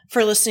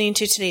for listening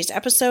to today's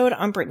episode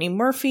on Brittany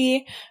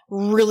Murphy.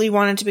 Really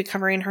wanted to be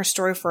covering her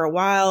story for a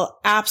while.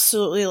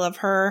 Absolutely love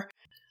her.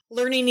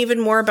 Learning even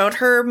more about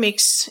her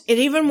makes it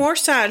even more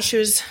sad. She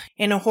was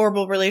in a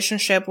horrible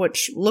relationship,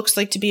 which looks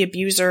like to be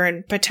abuser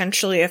and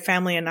potentially a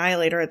family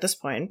annihilator at this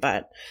point.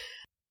 But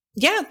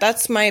yeah,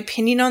 that's my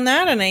opinion on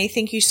that. And I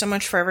thank you so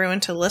much for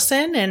everyone to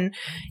listen. And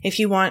if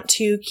you want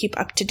to keep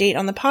up to date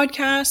on the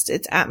podcast,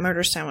 it's at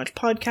Murder Sandwich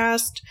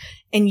Podcast.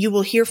 And you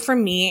will hear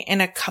from me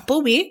in a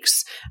couple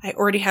weeks. I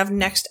already have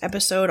next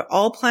episode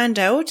all planned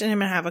out, and I'm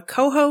going to have a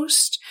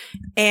co-host,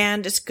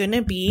 and it's going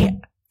to be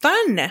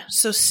fun.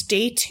 So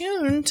stay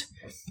tuned.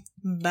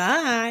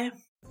 Bye.